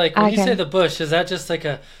environment. So like when you say the bush, is that just like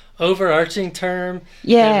a overarching term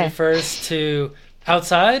that refers to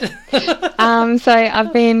outside? So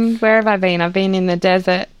where have I been? I've been in the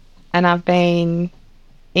desert, and I've been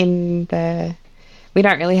we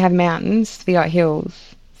don't really have mountains, we got hills.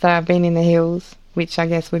 So I've been in the hills, which I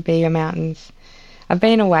guess would be your mountains. I've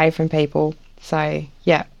been away from people, so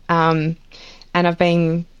yeah. And I've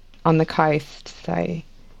been on the coast, so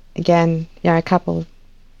again, 3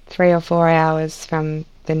 or 4 hours from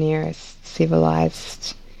the nearest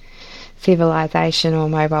civilization or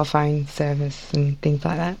mobile phone service and things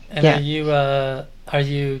like that. And are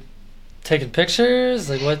you taking pictures?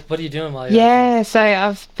 Like what are you doing while you're so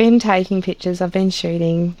I've been taking pictures. I've been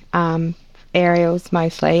shooting aerials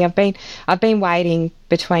mostly. I've been waiting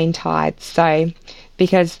between tides, so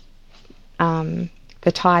because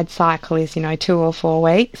the tide cycle is 2 or 4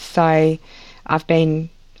 weeks, so I've been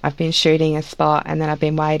shooting a spot, and then I've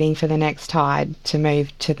been waiting for the next tide to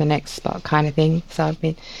move to the next spot, kind of thing. So I've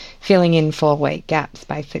been filling in 4-week gaps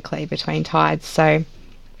basically between tides. So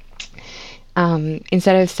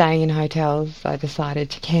instead of staying in hotels, I decided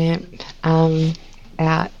to camp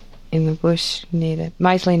out in the bush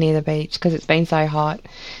mostly near the beach, because it's been so hot,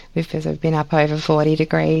 because I've been up over 40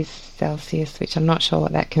 degrees Celsius, which I'm not sure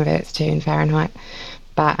what that converts to in Fahrenheit.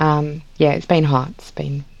 But it's been hot. It's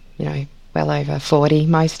been well over 40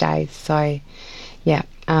 most days. So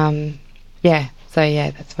so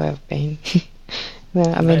that's where I've been.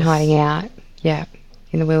 I've been hiding out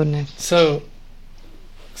in the wilderness. So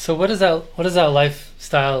what does that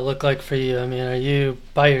lifestyle look like for you? I mean, are you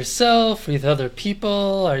by yourself, with other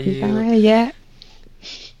people? Are you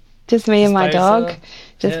just me and my dog,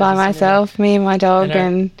 just by myself, me and my dog,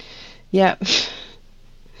 and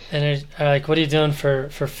And like, what are you doing for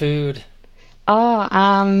food?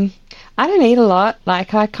 I don't eat a lot.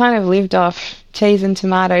 Like, I kind of lived off cheese and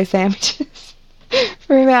tomato sandwiches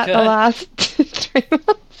for about the last 3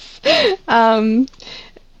 months.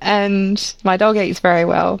 And my dog eats very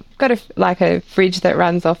well. Got a fridge that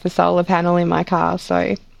runs off a solar panel in my car,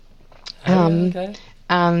 so so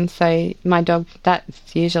my dog,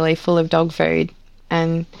 that's usually full of dog food,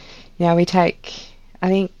 and we take, I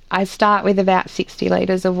think I start with about 60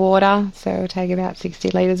 litres of water, so I'll take about 60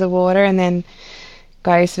 litres of water and then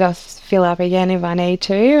go fill up again if I need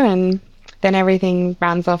to, and then everything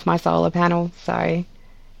runs off my solar panel. So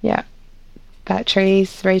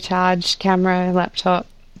batteries, recharge, camera, laptop.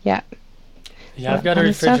 I've got a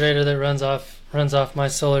refrigerator that runs off my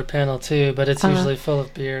solar panel too, but it's usually full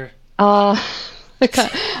of beer. I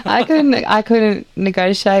couldn't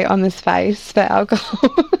negotiate on the space for alcohol.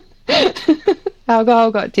 Alcohol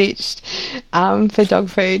got ditched for dog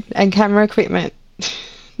food and camera equipment.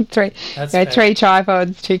 Three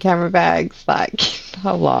tripods, 2 camera bags, like a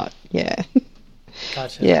whole lot.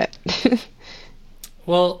 Gotcha. Yeah.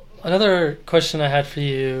 Well, another question I had for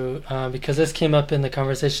you, because this came up in the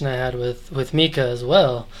conversation I had with Mika as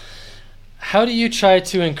well. How do you try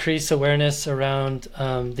to increase awareness around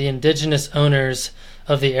the indigenous owners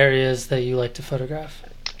of the areas that you like to photograph?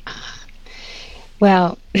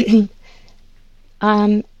 Well,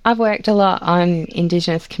 I've worked a lot on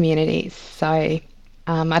Indigenous communities, so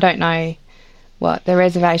I don't know what the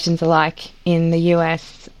reservations are like in the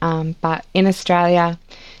US, but in Australia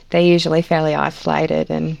they're usually fairly isolated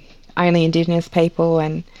and only Indigenous people,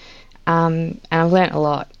 and I've learnt a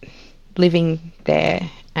lot living there,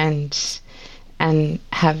 and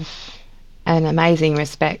have an amazing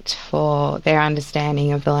respect for their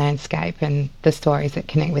understanding of the landscape and the stories that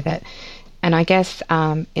connect with it. And I guess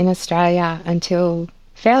in Australia, until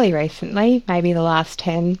fairly recently, maybe the last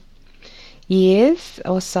 10 years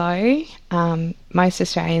or so, most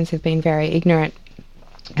Australians have been very ignorant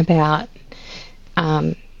about,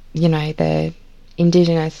 the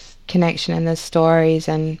Indigenous connection and the stories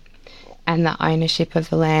and the ownership of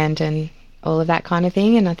the land and all of that kind of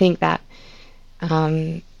thing. And I think that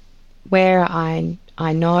where I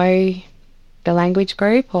know the language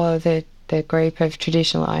group or the group of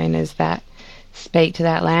traditional owners that speak to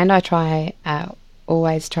that land, I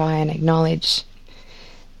always try and acknowledge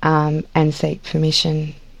and seek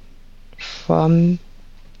permission to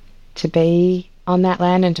be on that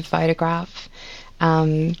land and to photograph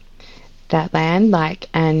that land.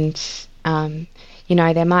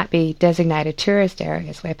 There might be designated tourist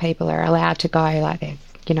areas where people are allowed to go, like they've,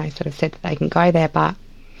 sort of said that they can go there, but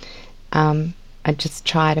I just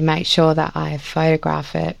try to make sure that I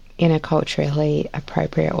photograph it in a culturally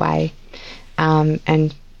appropriate way.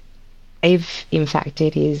 And if, in fact,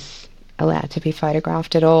 it is allowed to be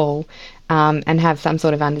photographed at all, and have some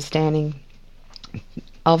sort of understanding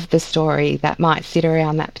of the story that might sit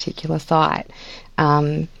around that particular site.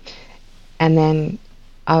 And then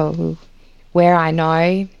where I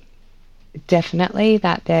know definitely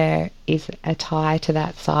that there is a tie to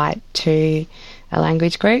that site to a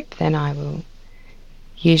language group, then I will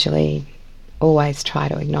usually always try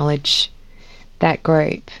to acknowledge that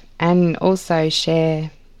group and also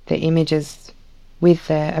share the images with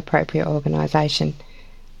the appropriate organisation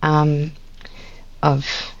of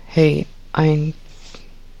who owns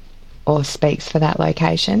or speaks for that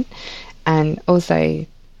location. And also,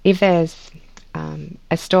 if there's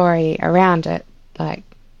a story around it, like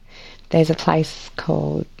there's a place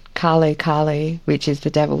called Kalu Kalu, which is the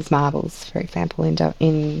Devil's Marbles, for example,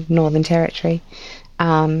 in Northern Territory.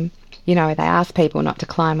 They ask people not to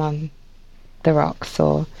climb on the rocks,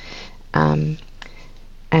 or and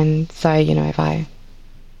so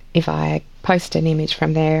if I post an image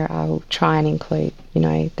from there, I'll try and include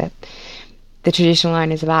that the traditional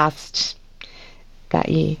owners have asked that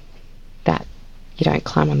you don't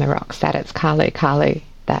climb on the rocks, that it's Kalu Kalu,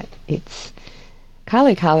 that it's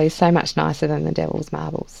Kalu Kalu is so much nicer than the Devil's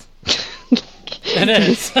Marbles. It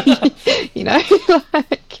is.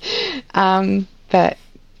 But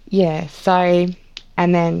yeah, so,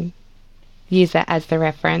 and then use that as the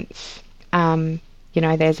reference.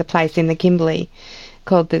 There's a place in the Kimberley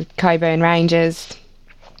called the Coburn Ranges,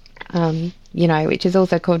 which is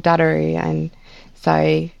also called Duttaroo. And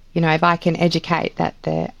so, if I can educate that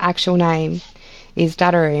the actual name is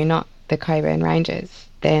Duttaroo, not the Coburn Ranges,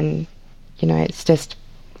 then, it's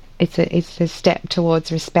a step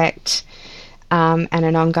towards respect and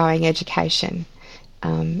an ongoing education,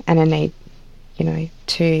 and a need,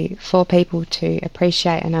 for people to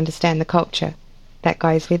appreciate and understand the culture that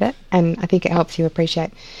goes with it. And I think it helps you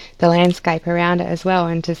appreciate the landscape around it as well,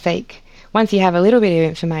 and to seek, once you have a little bit of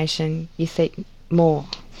information, you seek more.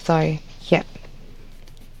 So, yeah.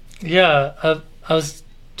 Yeah, I was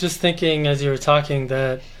just thinking as you were talking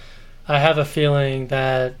that I have a feeling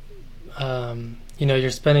that, you're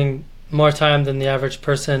spending more time than the average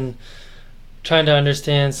person trying to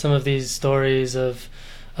understand some of these stories of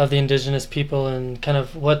the Indigenous people and kind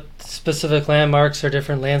of what specific landmarks or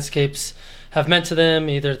different landscapes have meant to them,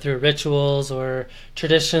 either through rituals or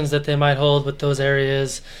traditions that they might hold with those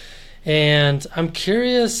areas. And I'm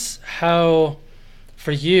curious how,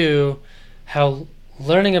 for you, how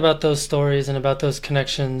learning about those stories and about those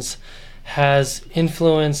connections has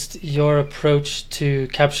influenced your approach to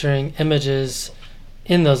capturing images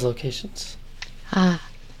in those locations. I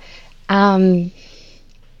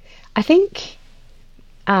think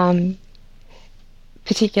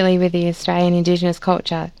particularly with the Australian Indigenous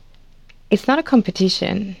culture, it's not a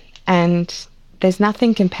competition, and there's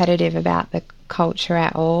nothing competitive about the culture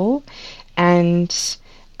at all, and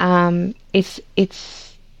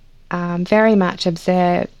it's very much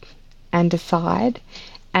observe and decide.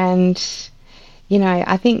 And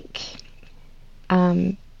I think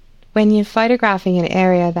when you're photographing an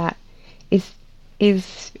area that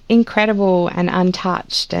is incredible and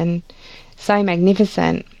untouched and so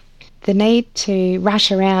magnificent, the need to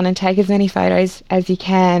rush around and take as many photos as you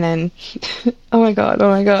can, and oh my god,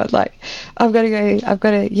 like I've got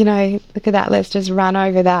to look at that, let's just run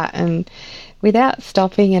over that, and without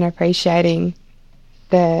stopping and appreciating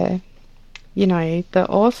the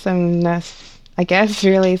awesomeness, I guess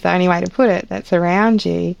really is the only way to put it, that's around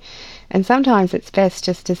you. And sometimes it's best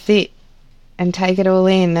just to sit and take it all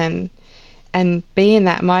in and be in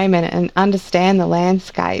that moment and understand the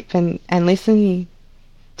landscape and listen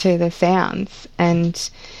to the sounds and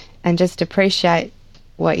just appreciate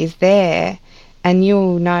what is there, and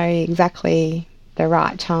you'll know exactly the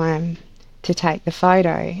right time to take the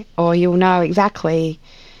photo, or you'll know exactly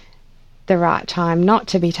the right time not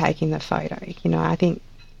to be taking the photo. I think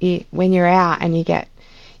when you're out and you get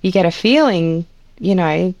a feeling,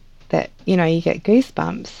 that, you get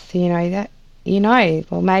goosebumps, that,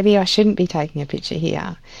 well, maybe I shouldn't be taking a picture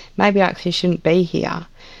here. Maybe I actually shouldn't be here.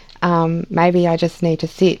 Maybe I just need to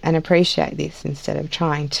sit and appreciate this instead of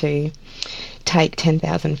trying to take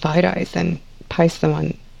 10,000 photos and post them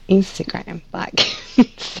on Instagram.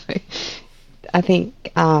 So I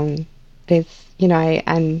think there's,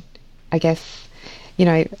 and I guess,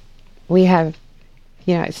 we have,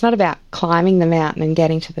 it's not about climbing the mountain and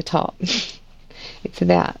getting to the top.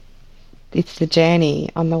 It's the journey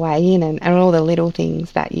on the way in, and all the little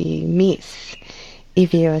things that you miss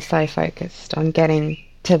if you are so focused on getting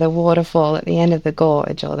to the waterfall at the end of the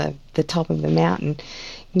gorge or the top of the mountain.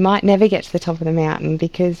 You might never get to the top of the mountain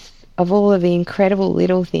because of all of the incredible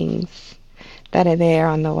little things that are there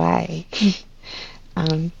on the way.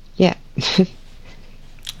 Yeah.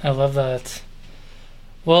 I love that.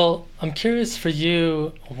 Well, I'm curious for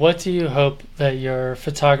you, what do you hope that your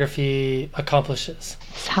photography accomplishes?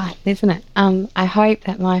 It's hard, isn't it? I hope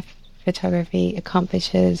that my photography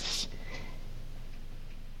accomplishes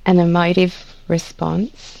an emotive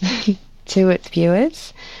response to its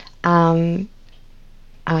viewers. I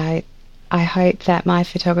hope that my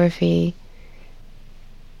photography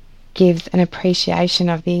gives an appreciation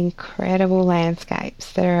of the incredible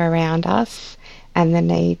landscapes that are around us and the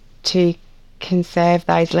need to conserve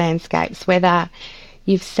those landscapes, whether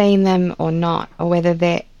you've seen them or not, or whether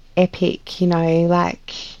they're epic,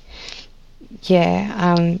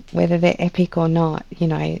 whether they're epic or not,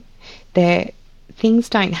 things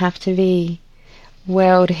don't have to be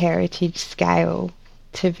World Heritage scale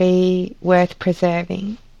to be worth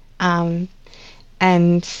preserving. And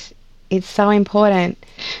it's so important.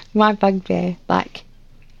 My bugbear,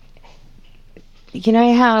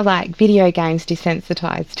 how video games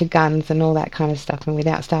desensitize to guns and all that kind of stuff, and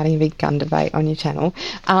without starting a big gun debate on your channel,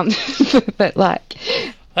 but I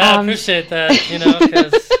appreciate that,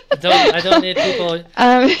 because I don't need people.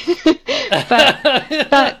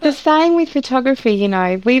 But the same with photography,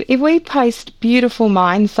 if we post beautiful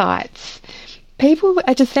mine sites, people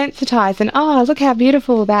are desensitized and, oh, look how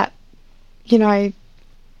beautiful that,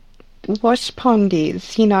 wash pond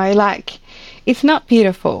is, it's not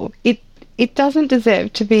beautiful. It doesn't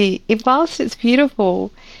deserve to be. Whilst it's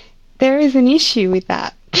beautiful, there is an issue with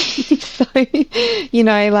that. So,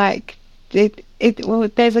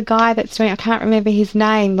 there's a guy that's doing, I can't remember his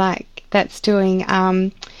name, that's doing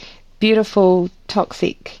Beautiful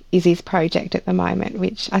Toxic is his project at the moment,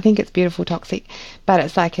 which I think it's Beautiful Toxic, but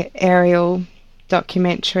it's like an aerial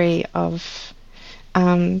documentary of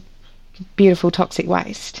beautiful toxic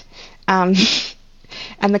waste.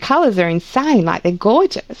 And the colours are insane, they're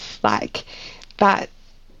gorgeous, but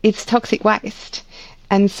it's toxic waste.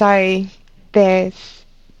 And so there's,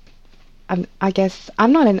 I guess,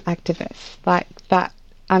 I'm not an activist, but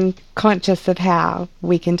I'm conscious of how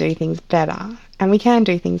we can do things better, and we can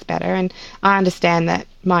do things better. And I understand that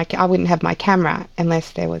I wouldn't have my camera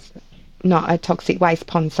unless there was not a toxic waste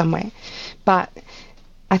pond somewhere. But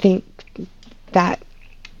I think that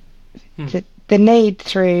the need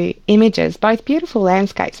through images, both beautiful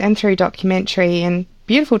landscapes and through documentary, and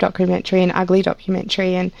beautiful documentary and ugly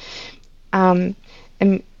documentary, and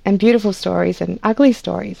beautiful stories and ugly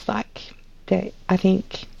stories, I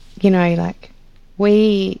think,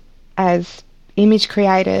 we as image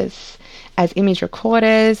creators, as image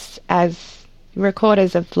recorders, as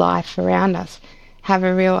recorders of life around us, have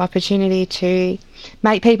a real opportunity to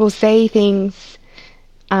make people see things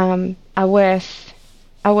are worth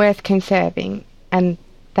conserving, and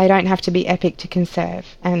they don't have to be epic to conserve.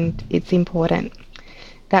 And it's important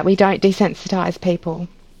that we don't desensitize people.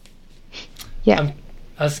 Yeah.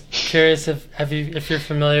 I was curious if you're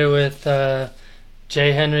familiar with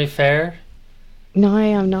J. Henry Fair. No,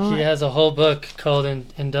 I'm not. He has a whole book called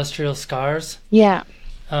Industrial Scars. Yeah.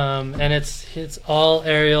 And it's all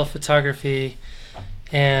aerial photography,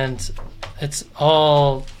 and it's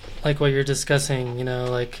all like what you're discussing,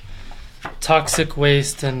 toxic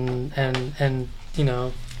waste and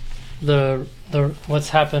the what's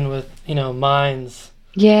happened with mines.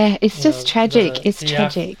 Yeah, it's just tragic. It's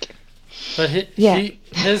tragic. But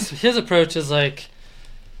his approach is I'm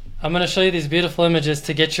going to show you these beautiful images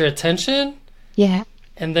to get your attention. Yeah.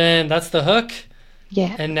 And then that's the hook.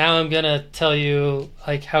 Yeah. And now I'm going to tell you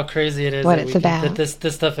how crazy it is what it's about. That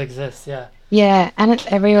this stuff exists. Yeah. Yeah, and it's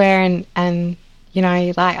everywhere, and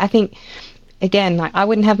I think again, like I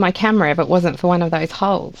wouldn't have my camera if it wasn't for one of those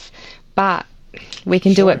holes. But we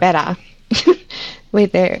can do Sure. it better. We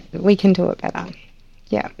can do it better.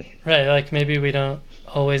 Yeah. Right, like maybe we don't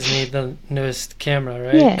always need the newest camera,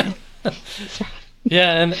 right? Yeah.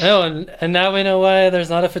 Yeah, and now we know why there's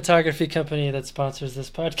not a photography company that sponsors this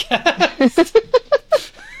podcast.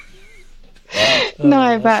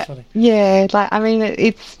 No, that's but funny. yeah, like I mean,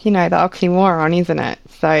 it's the oxymoron, isn't it?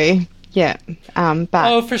 So yeah, but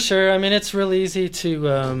Oh, for sure. I mean, it's real easy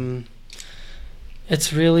to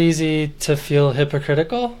feel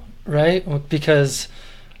hypocritical, right? Because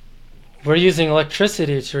we're using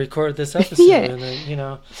electricity to record this episode, Yeah. and then,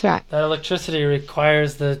 that's right. that electricity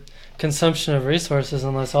requires the consumption of resources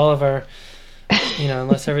unless all of our,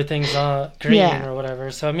 unless everything's green Yeah. or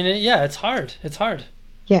whatever. So I mean, it's hard. It's hard.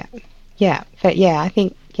 Yeah, yeah, but yeah, I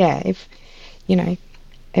think if if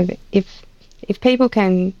people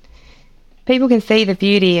can see the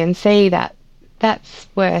beauty and see that that's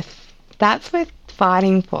worth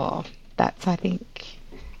fighting for. That's, I think,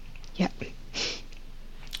 yeah.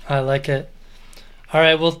 I like it. All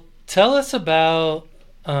right. Well, tell us about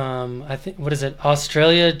I think, what is it?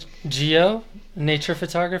 Australia Geo Nature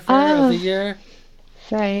Photographer of the Year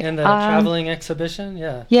So and the traveling exhibition.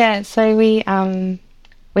 Yeah. yeah, so we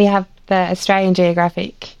have the Australian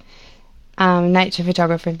Geographic Nature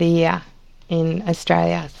Photographer of the Year in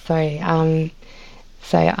Australia. So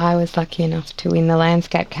I was lucky enough to win the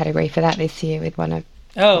landscape category for that this year with one of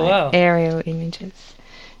Oh, my wow. aerial images.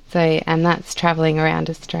 So, and that's travelling around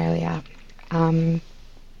Australia.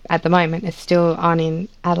 At the moment, it's still on in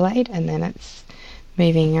Adelaide, and then it's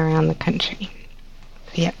moving around the country.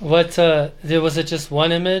 Yeah. What was it? Just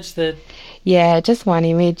one image that? Yeah, just one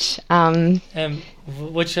image. And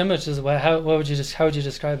which image is what? How would you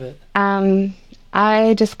describe it?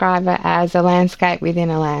 I describe it as a landscape within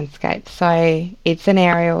a landscape. So it's an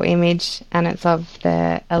aerial image, and it's of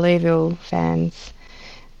the alluvial fans.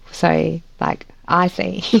 So like I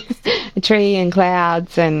see a tree and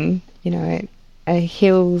clouds, and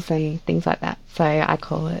hills and things like that. So I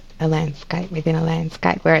call it a landscape within a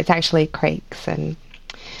landscape, where it's actually creeks, and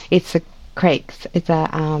it's a creeks. It's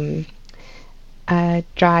a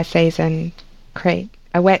dry season creek,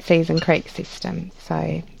 a wet season creek system.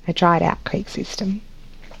 So a dried out creek system,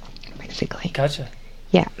 basically. Gotcha.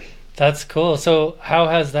 Yeah. That's cool. So how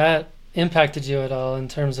has that impacted you at all in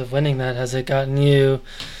terms of winning that? Has it gotten you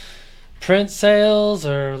print sales,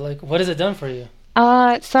 or like what has it done for you?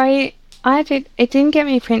 So it didn't get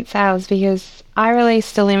me print sales because I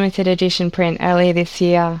released a limited edition print earlier this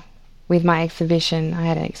year with my exhibition. I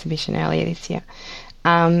had an exhibition earlier this year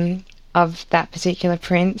of that particular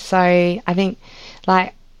print. So I think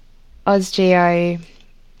like AusGeo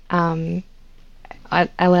allowed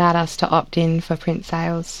us to opt in for print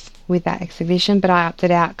sales with that exhibition, but I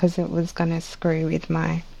opted out because it was going to screw with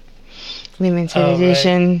my limited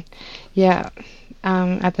edition. Right. Yeah,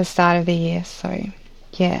 at the start of the year. So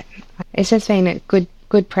yeah, it's just been a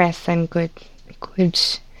good press and good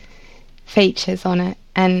features on it,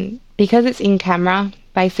 and because it's in camera,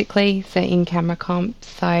 basically, so in camera comp,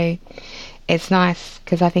 so it's nice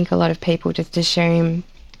because I think a lot of people just assume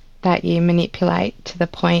that you manipulate to the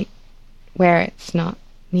point where it's not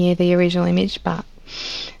near the original image, but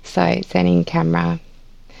so it's an in camera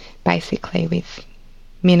basically with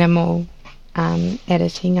minimal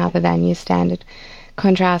editing other than your standard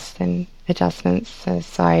contrast and adjustments. So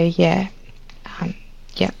yeah,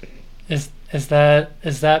 yeah. Is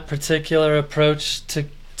that particular approach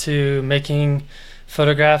to making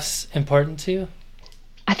photographs important to you?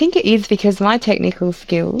 I think it is because my technical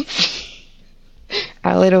skills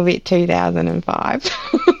are a little bit 2005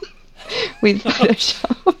 with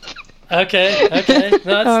Photoshop. Okay.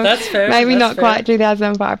 No, that's fair. Maybe that's not fair. Quite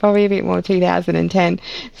 2005, probably a bit more 2010.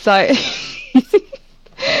 So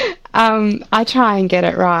I try and get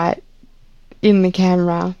it right in the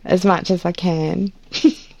camera as much as I can.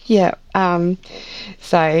 Yeah.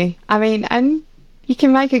 So, I mean, and you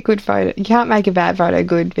can make a good photo. You can't make a bad photo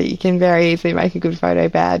good, but you can very easily make a good photo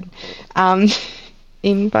bad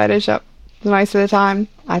in Photoshop most of the time,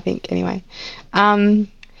 I think, anyway.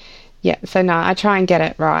 Yeah, so no, I try and get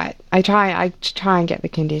it right. I try and get the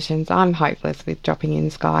conditions. I'm hopeless with dropping in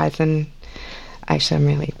skies, and actually I'm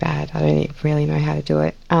really bad. I don't really know how to do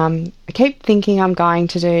it. I keep thinking I'm going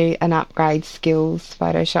to do an upgrade skills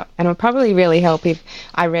Photoshop, and it would probably really help if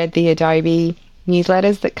I read the Adobe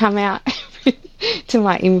newsletters that come out to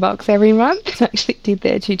my inbox every month and actually did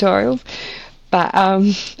their tutorials. But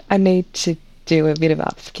I need to do a bit of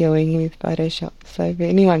upskilling with Photoshop, so if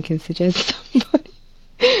anyone can suggest somebody,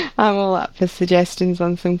 I'm all up for suggestions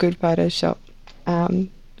on some good Photoshop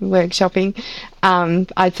workshopping.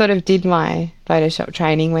 I sort of did my Photoshop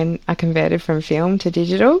training when I converted from film to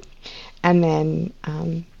digital, and then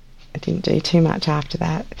I didn't do too much after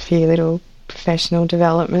that. A few little professional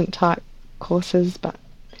development type courses, but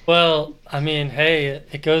Well, I mean, hey,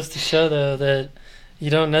 it goes to show though that you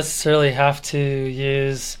don't necessarily have to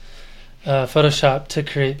use Photoshop to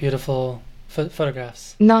create beautiful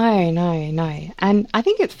photographs. no, and I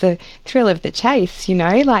think it's the thrill of the chase,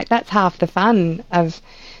 like that's half the fun of.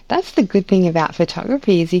 That's the good thing about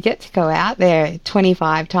photography is you get to go out there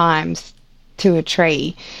 25 times to a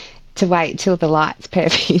tree to wait till the light's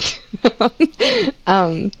perfect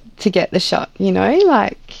to get the shot,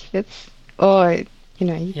 like it's, or,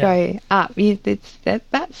 you go up,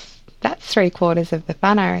 that's 3/4 of the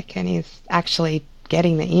fun, I reckon, is actually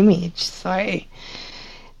getting the image. So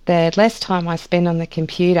the less time I spend on the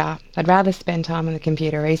computer, I'd rather spend time on the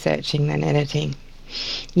computer researching than editing.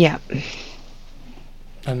 Yeah.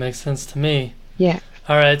 That makes sense to me. Yeah.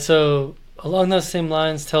 All right, so along those same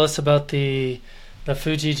lines, tell us about the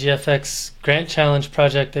Fuji GFX Grant Challenge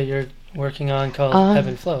project that you're working on called Ebb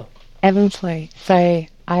and Flow. Ebb and Flow. So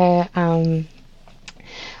I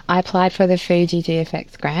applied for the Fuji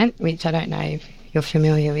GFX grant, which I don't know if you're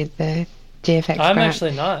familiar with the GFX grant. I'm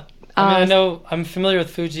actually not. I mean, I know I'm familiar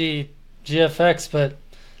with Fuji GFX, but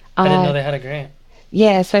I didn't know they had a grant.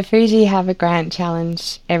 Yeah, so Fuji have a grant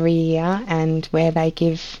challenge every year, and where they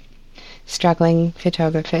give struggling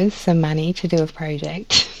photographers some money to do a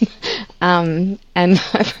project. And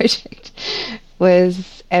my project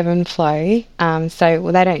was Ebb and Flow.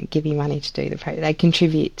 Well, they don't give you money to do the project. They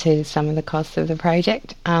contribute to some of the costs of the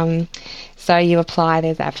project. So you apply,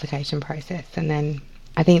 there's an application process, and then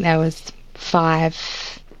I think there was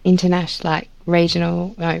 5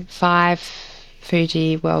 international, five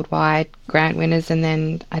Fuji worldwide grant winners, and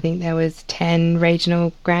then I think there was 10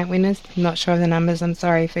 regional grant winners. I'm not sure of the numbers, I'm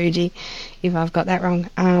sorry Fuji if I've got that wrong,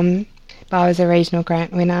 but I was a regional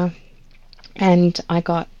grant winner, and I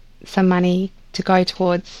got some money to go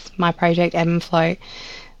towards my project Ebb and Flow,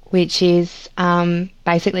 which is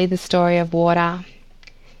basically the story of water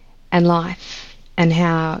and life and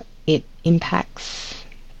how it impacts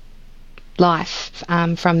life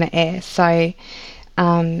from the air. So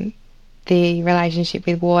the relationship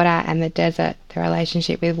with water and the desert, the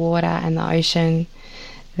relationship with water and the ocean.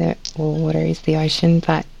 Water is the ocean,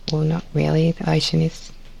 but, well, not really. The ocean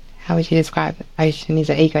is, how would you describe it? Ocean is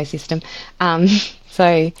an ecosystem.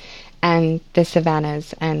 And the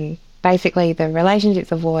savannas, and basically the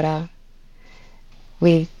relationships of water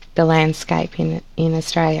with the landscape in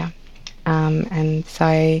Australia. And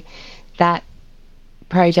so that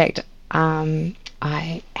project,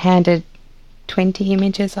 I handed 20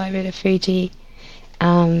 images over to Fuji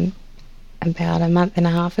about a month and a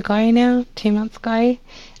half ago now, 2 months ago,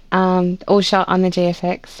 all shot on the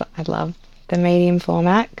GFX. I love the medium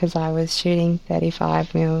format because I was shooting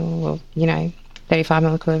 35mm,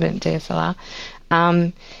 35mm equivalent DSLR,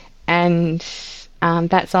 and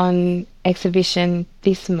that's on exhibition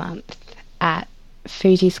this month at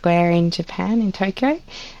Fuji Square in Japan, in Tokyo,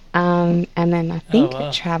 and then I think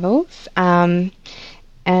it travels, and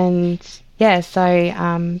yeah,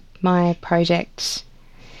 so my project,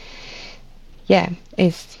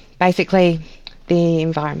 is basically the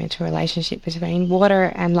environmental relationship between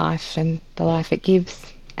water and life, and the life it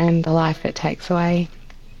gives and the life it takes away,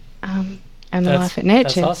 and the life it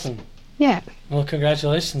nurtures. That's awesome. Yeah. Well,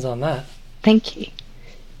 congratulations on that. Thank you.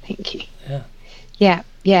 Yeah.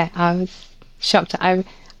 Yeah. I was shocked. I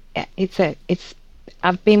guess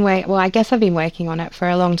I've been working on it for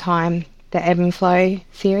a long time, the Ebb and Flow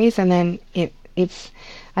series, and then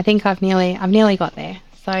I think I've nearly got there.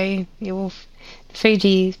 So the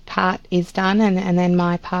Fuji part is done, and then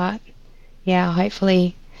my part,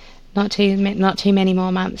 hopefully not too many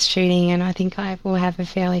more months shooting, and I think I will have a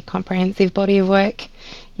fairly comprehensive body of work.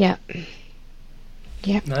 Yeah.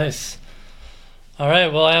 Nice. All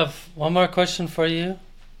right, well, I have one more question for you.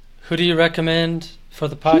 Who do you recommend for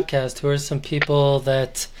the podcast? Who are some people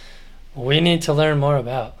that we need to learn more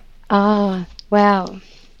about?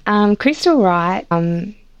 Crystal Wright,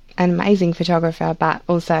 an amazing photographer, but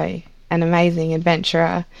also an amazing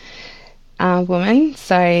adventurer woman.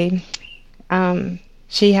 So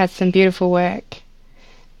she has some beautiful work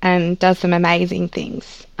and does some amazing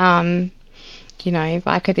things. If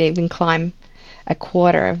I could even climb a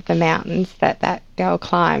quarter of the mountains that girl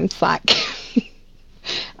climbs,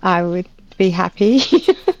 I would be happy.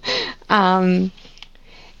 So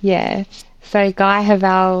Guy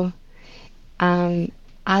Havel,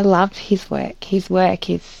 I love his work. His work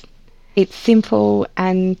it's simple,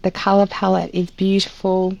 and the colour palette is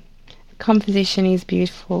beautiful. The composition is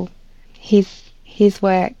beautiful. His his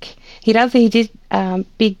work. He did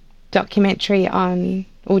big documentary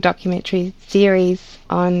series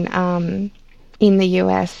on in the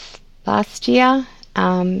US last year,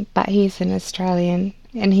 but he's an Australian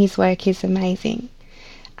and his work is amazing.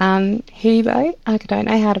 Hugo, I don't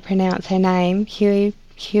know how to pronounce her name. Hugo.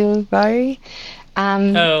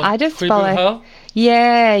 I just follow. Ho?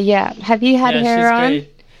 Yeah. Have you had her she's on? Great.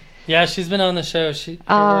 Yeah, she's been on the show. Her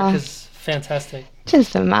work is fantastic.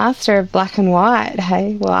 Just a master of black and white.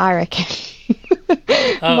 Hey, well, I reckon.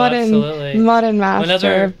 Absolutely. Modern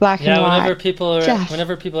master of black and white.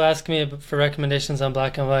 Whenever people ask me for recommendations on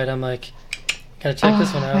black and white, I'm like, gotta check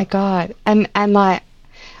this one out. Oh my god! And like,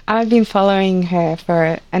 I've been following her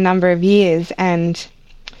for a number of years, and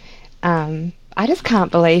I just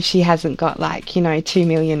can't believe she hasn't got 2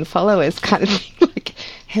 million followers kind of thing. Like,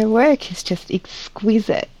 her work is just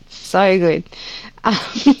exquisite, so good.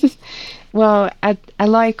 Well, a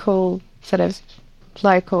local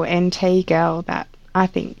NT girl that I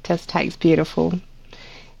think just takes beautiful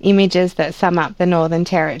images that sum up the Northern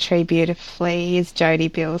Territory beautifully is Jodie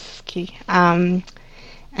Bilski,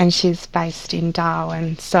 and she's based in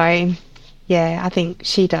Darwin. So, yeah, I think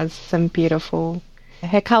she does some beautiful.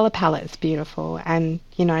 Her colour palette's beautiful, and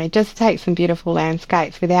just takes some beautiful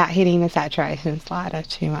landscapes without hitting the saturation slider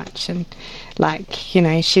too much. And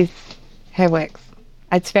her work's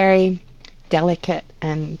it's very delicate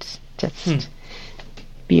and just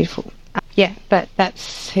beautiful. But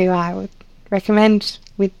that's who I would recommend.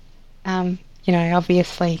 With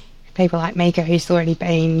obviously people like Mika who's already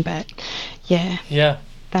been, but yeah.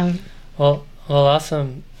 Well,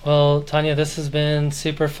 awesome. Well, Tania, this has been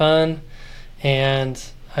super fun. And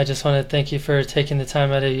I just want to thank you for taking the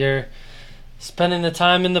time out of spending the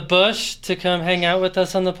time in the bush to come hang out with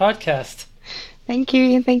us on the podcast. Thank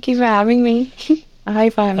you for having me. I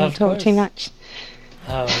hope I haven't talked too much.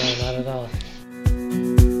 Oh, no, not at all.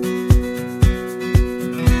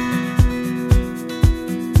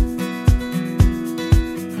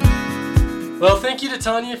 Well, thank you to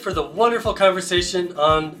Tania for the wonderful conversation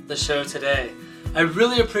on the show today. I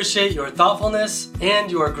really appreciate your thoughtfulness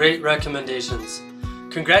and your great recommendations.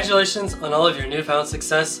 Congratulations on all of your newfound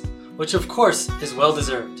success, which of course is well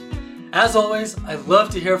deserved. As always, I love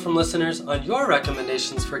to hear from listeners on your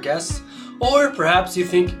recommendations for guests, or perhaps you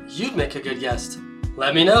think you'd make a good guest.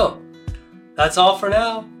 Let me know. That's all for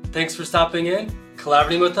now. Thanks for stopping in,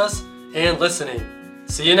 collaborating with us, and listening.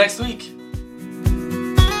 See you next week.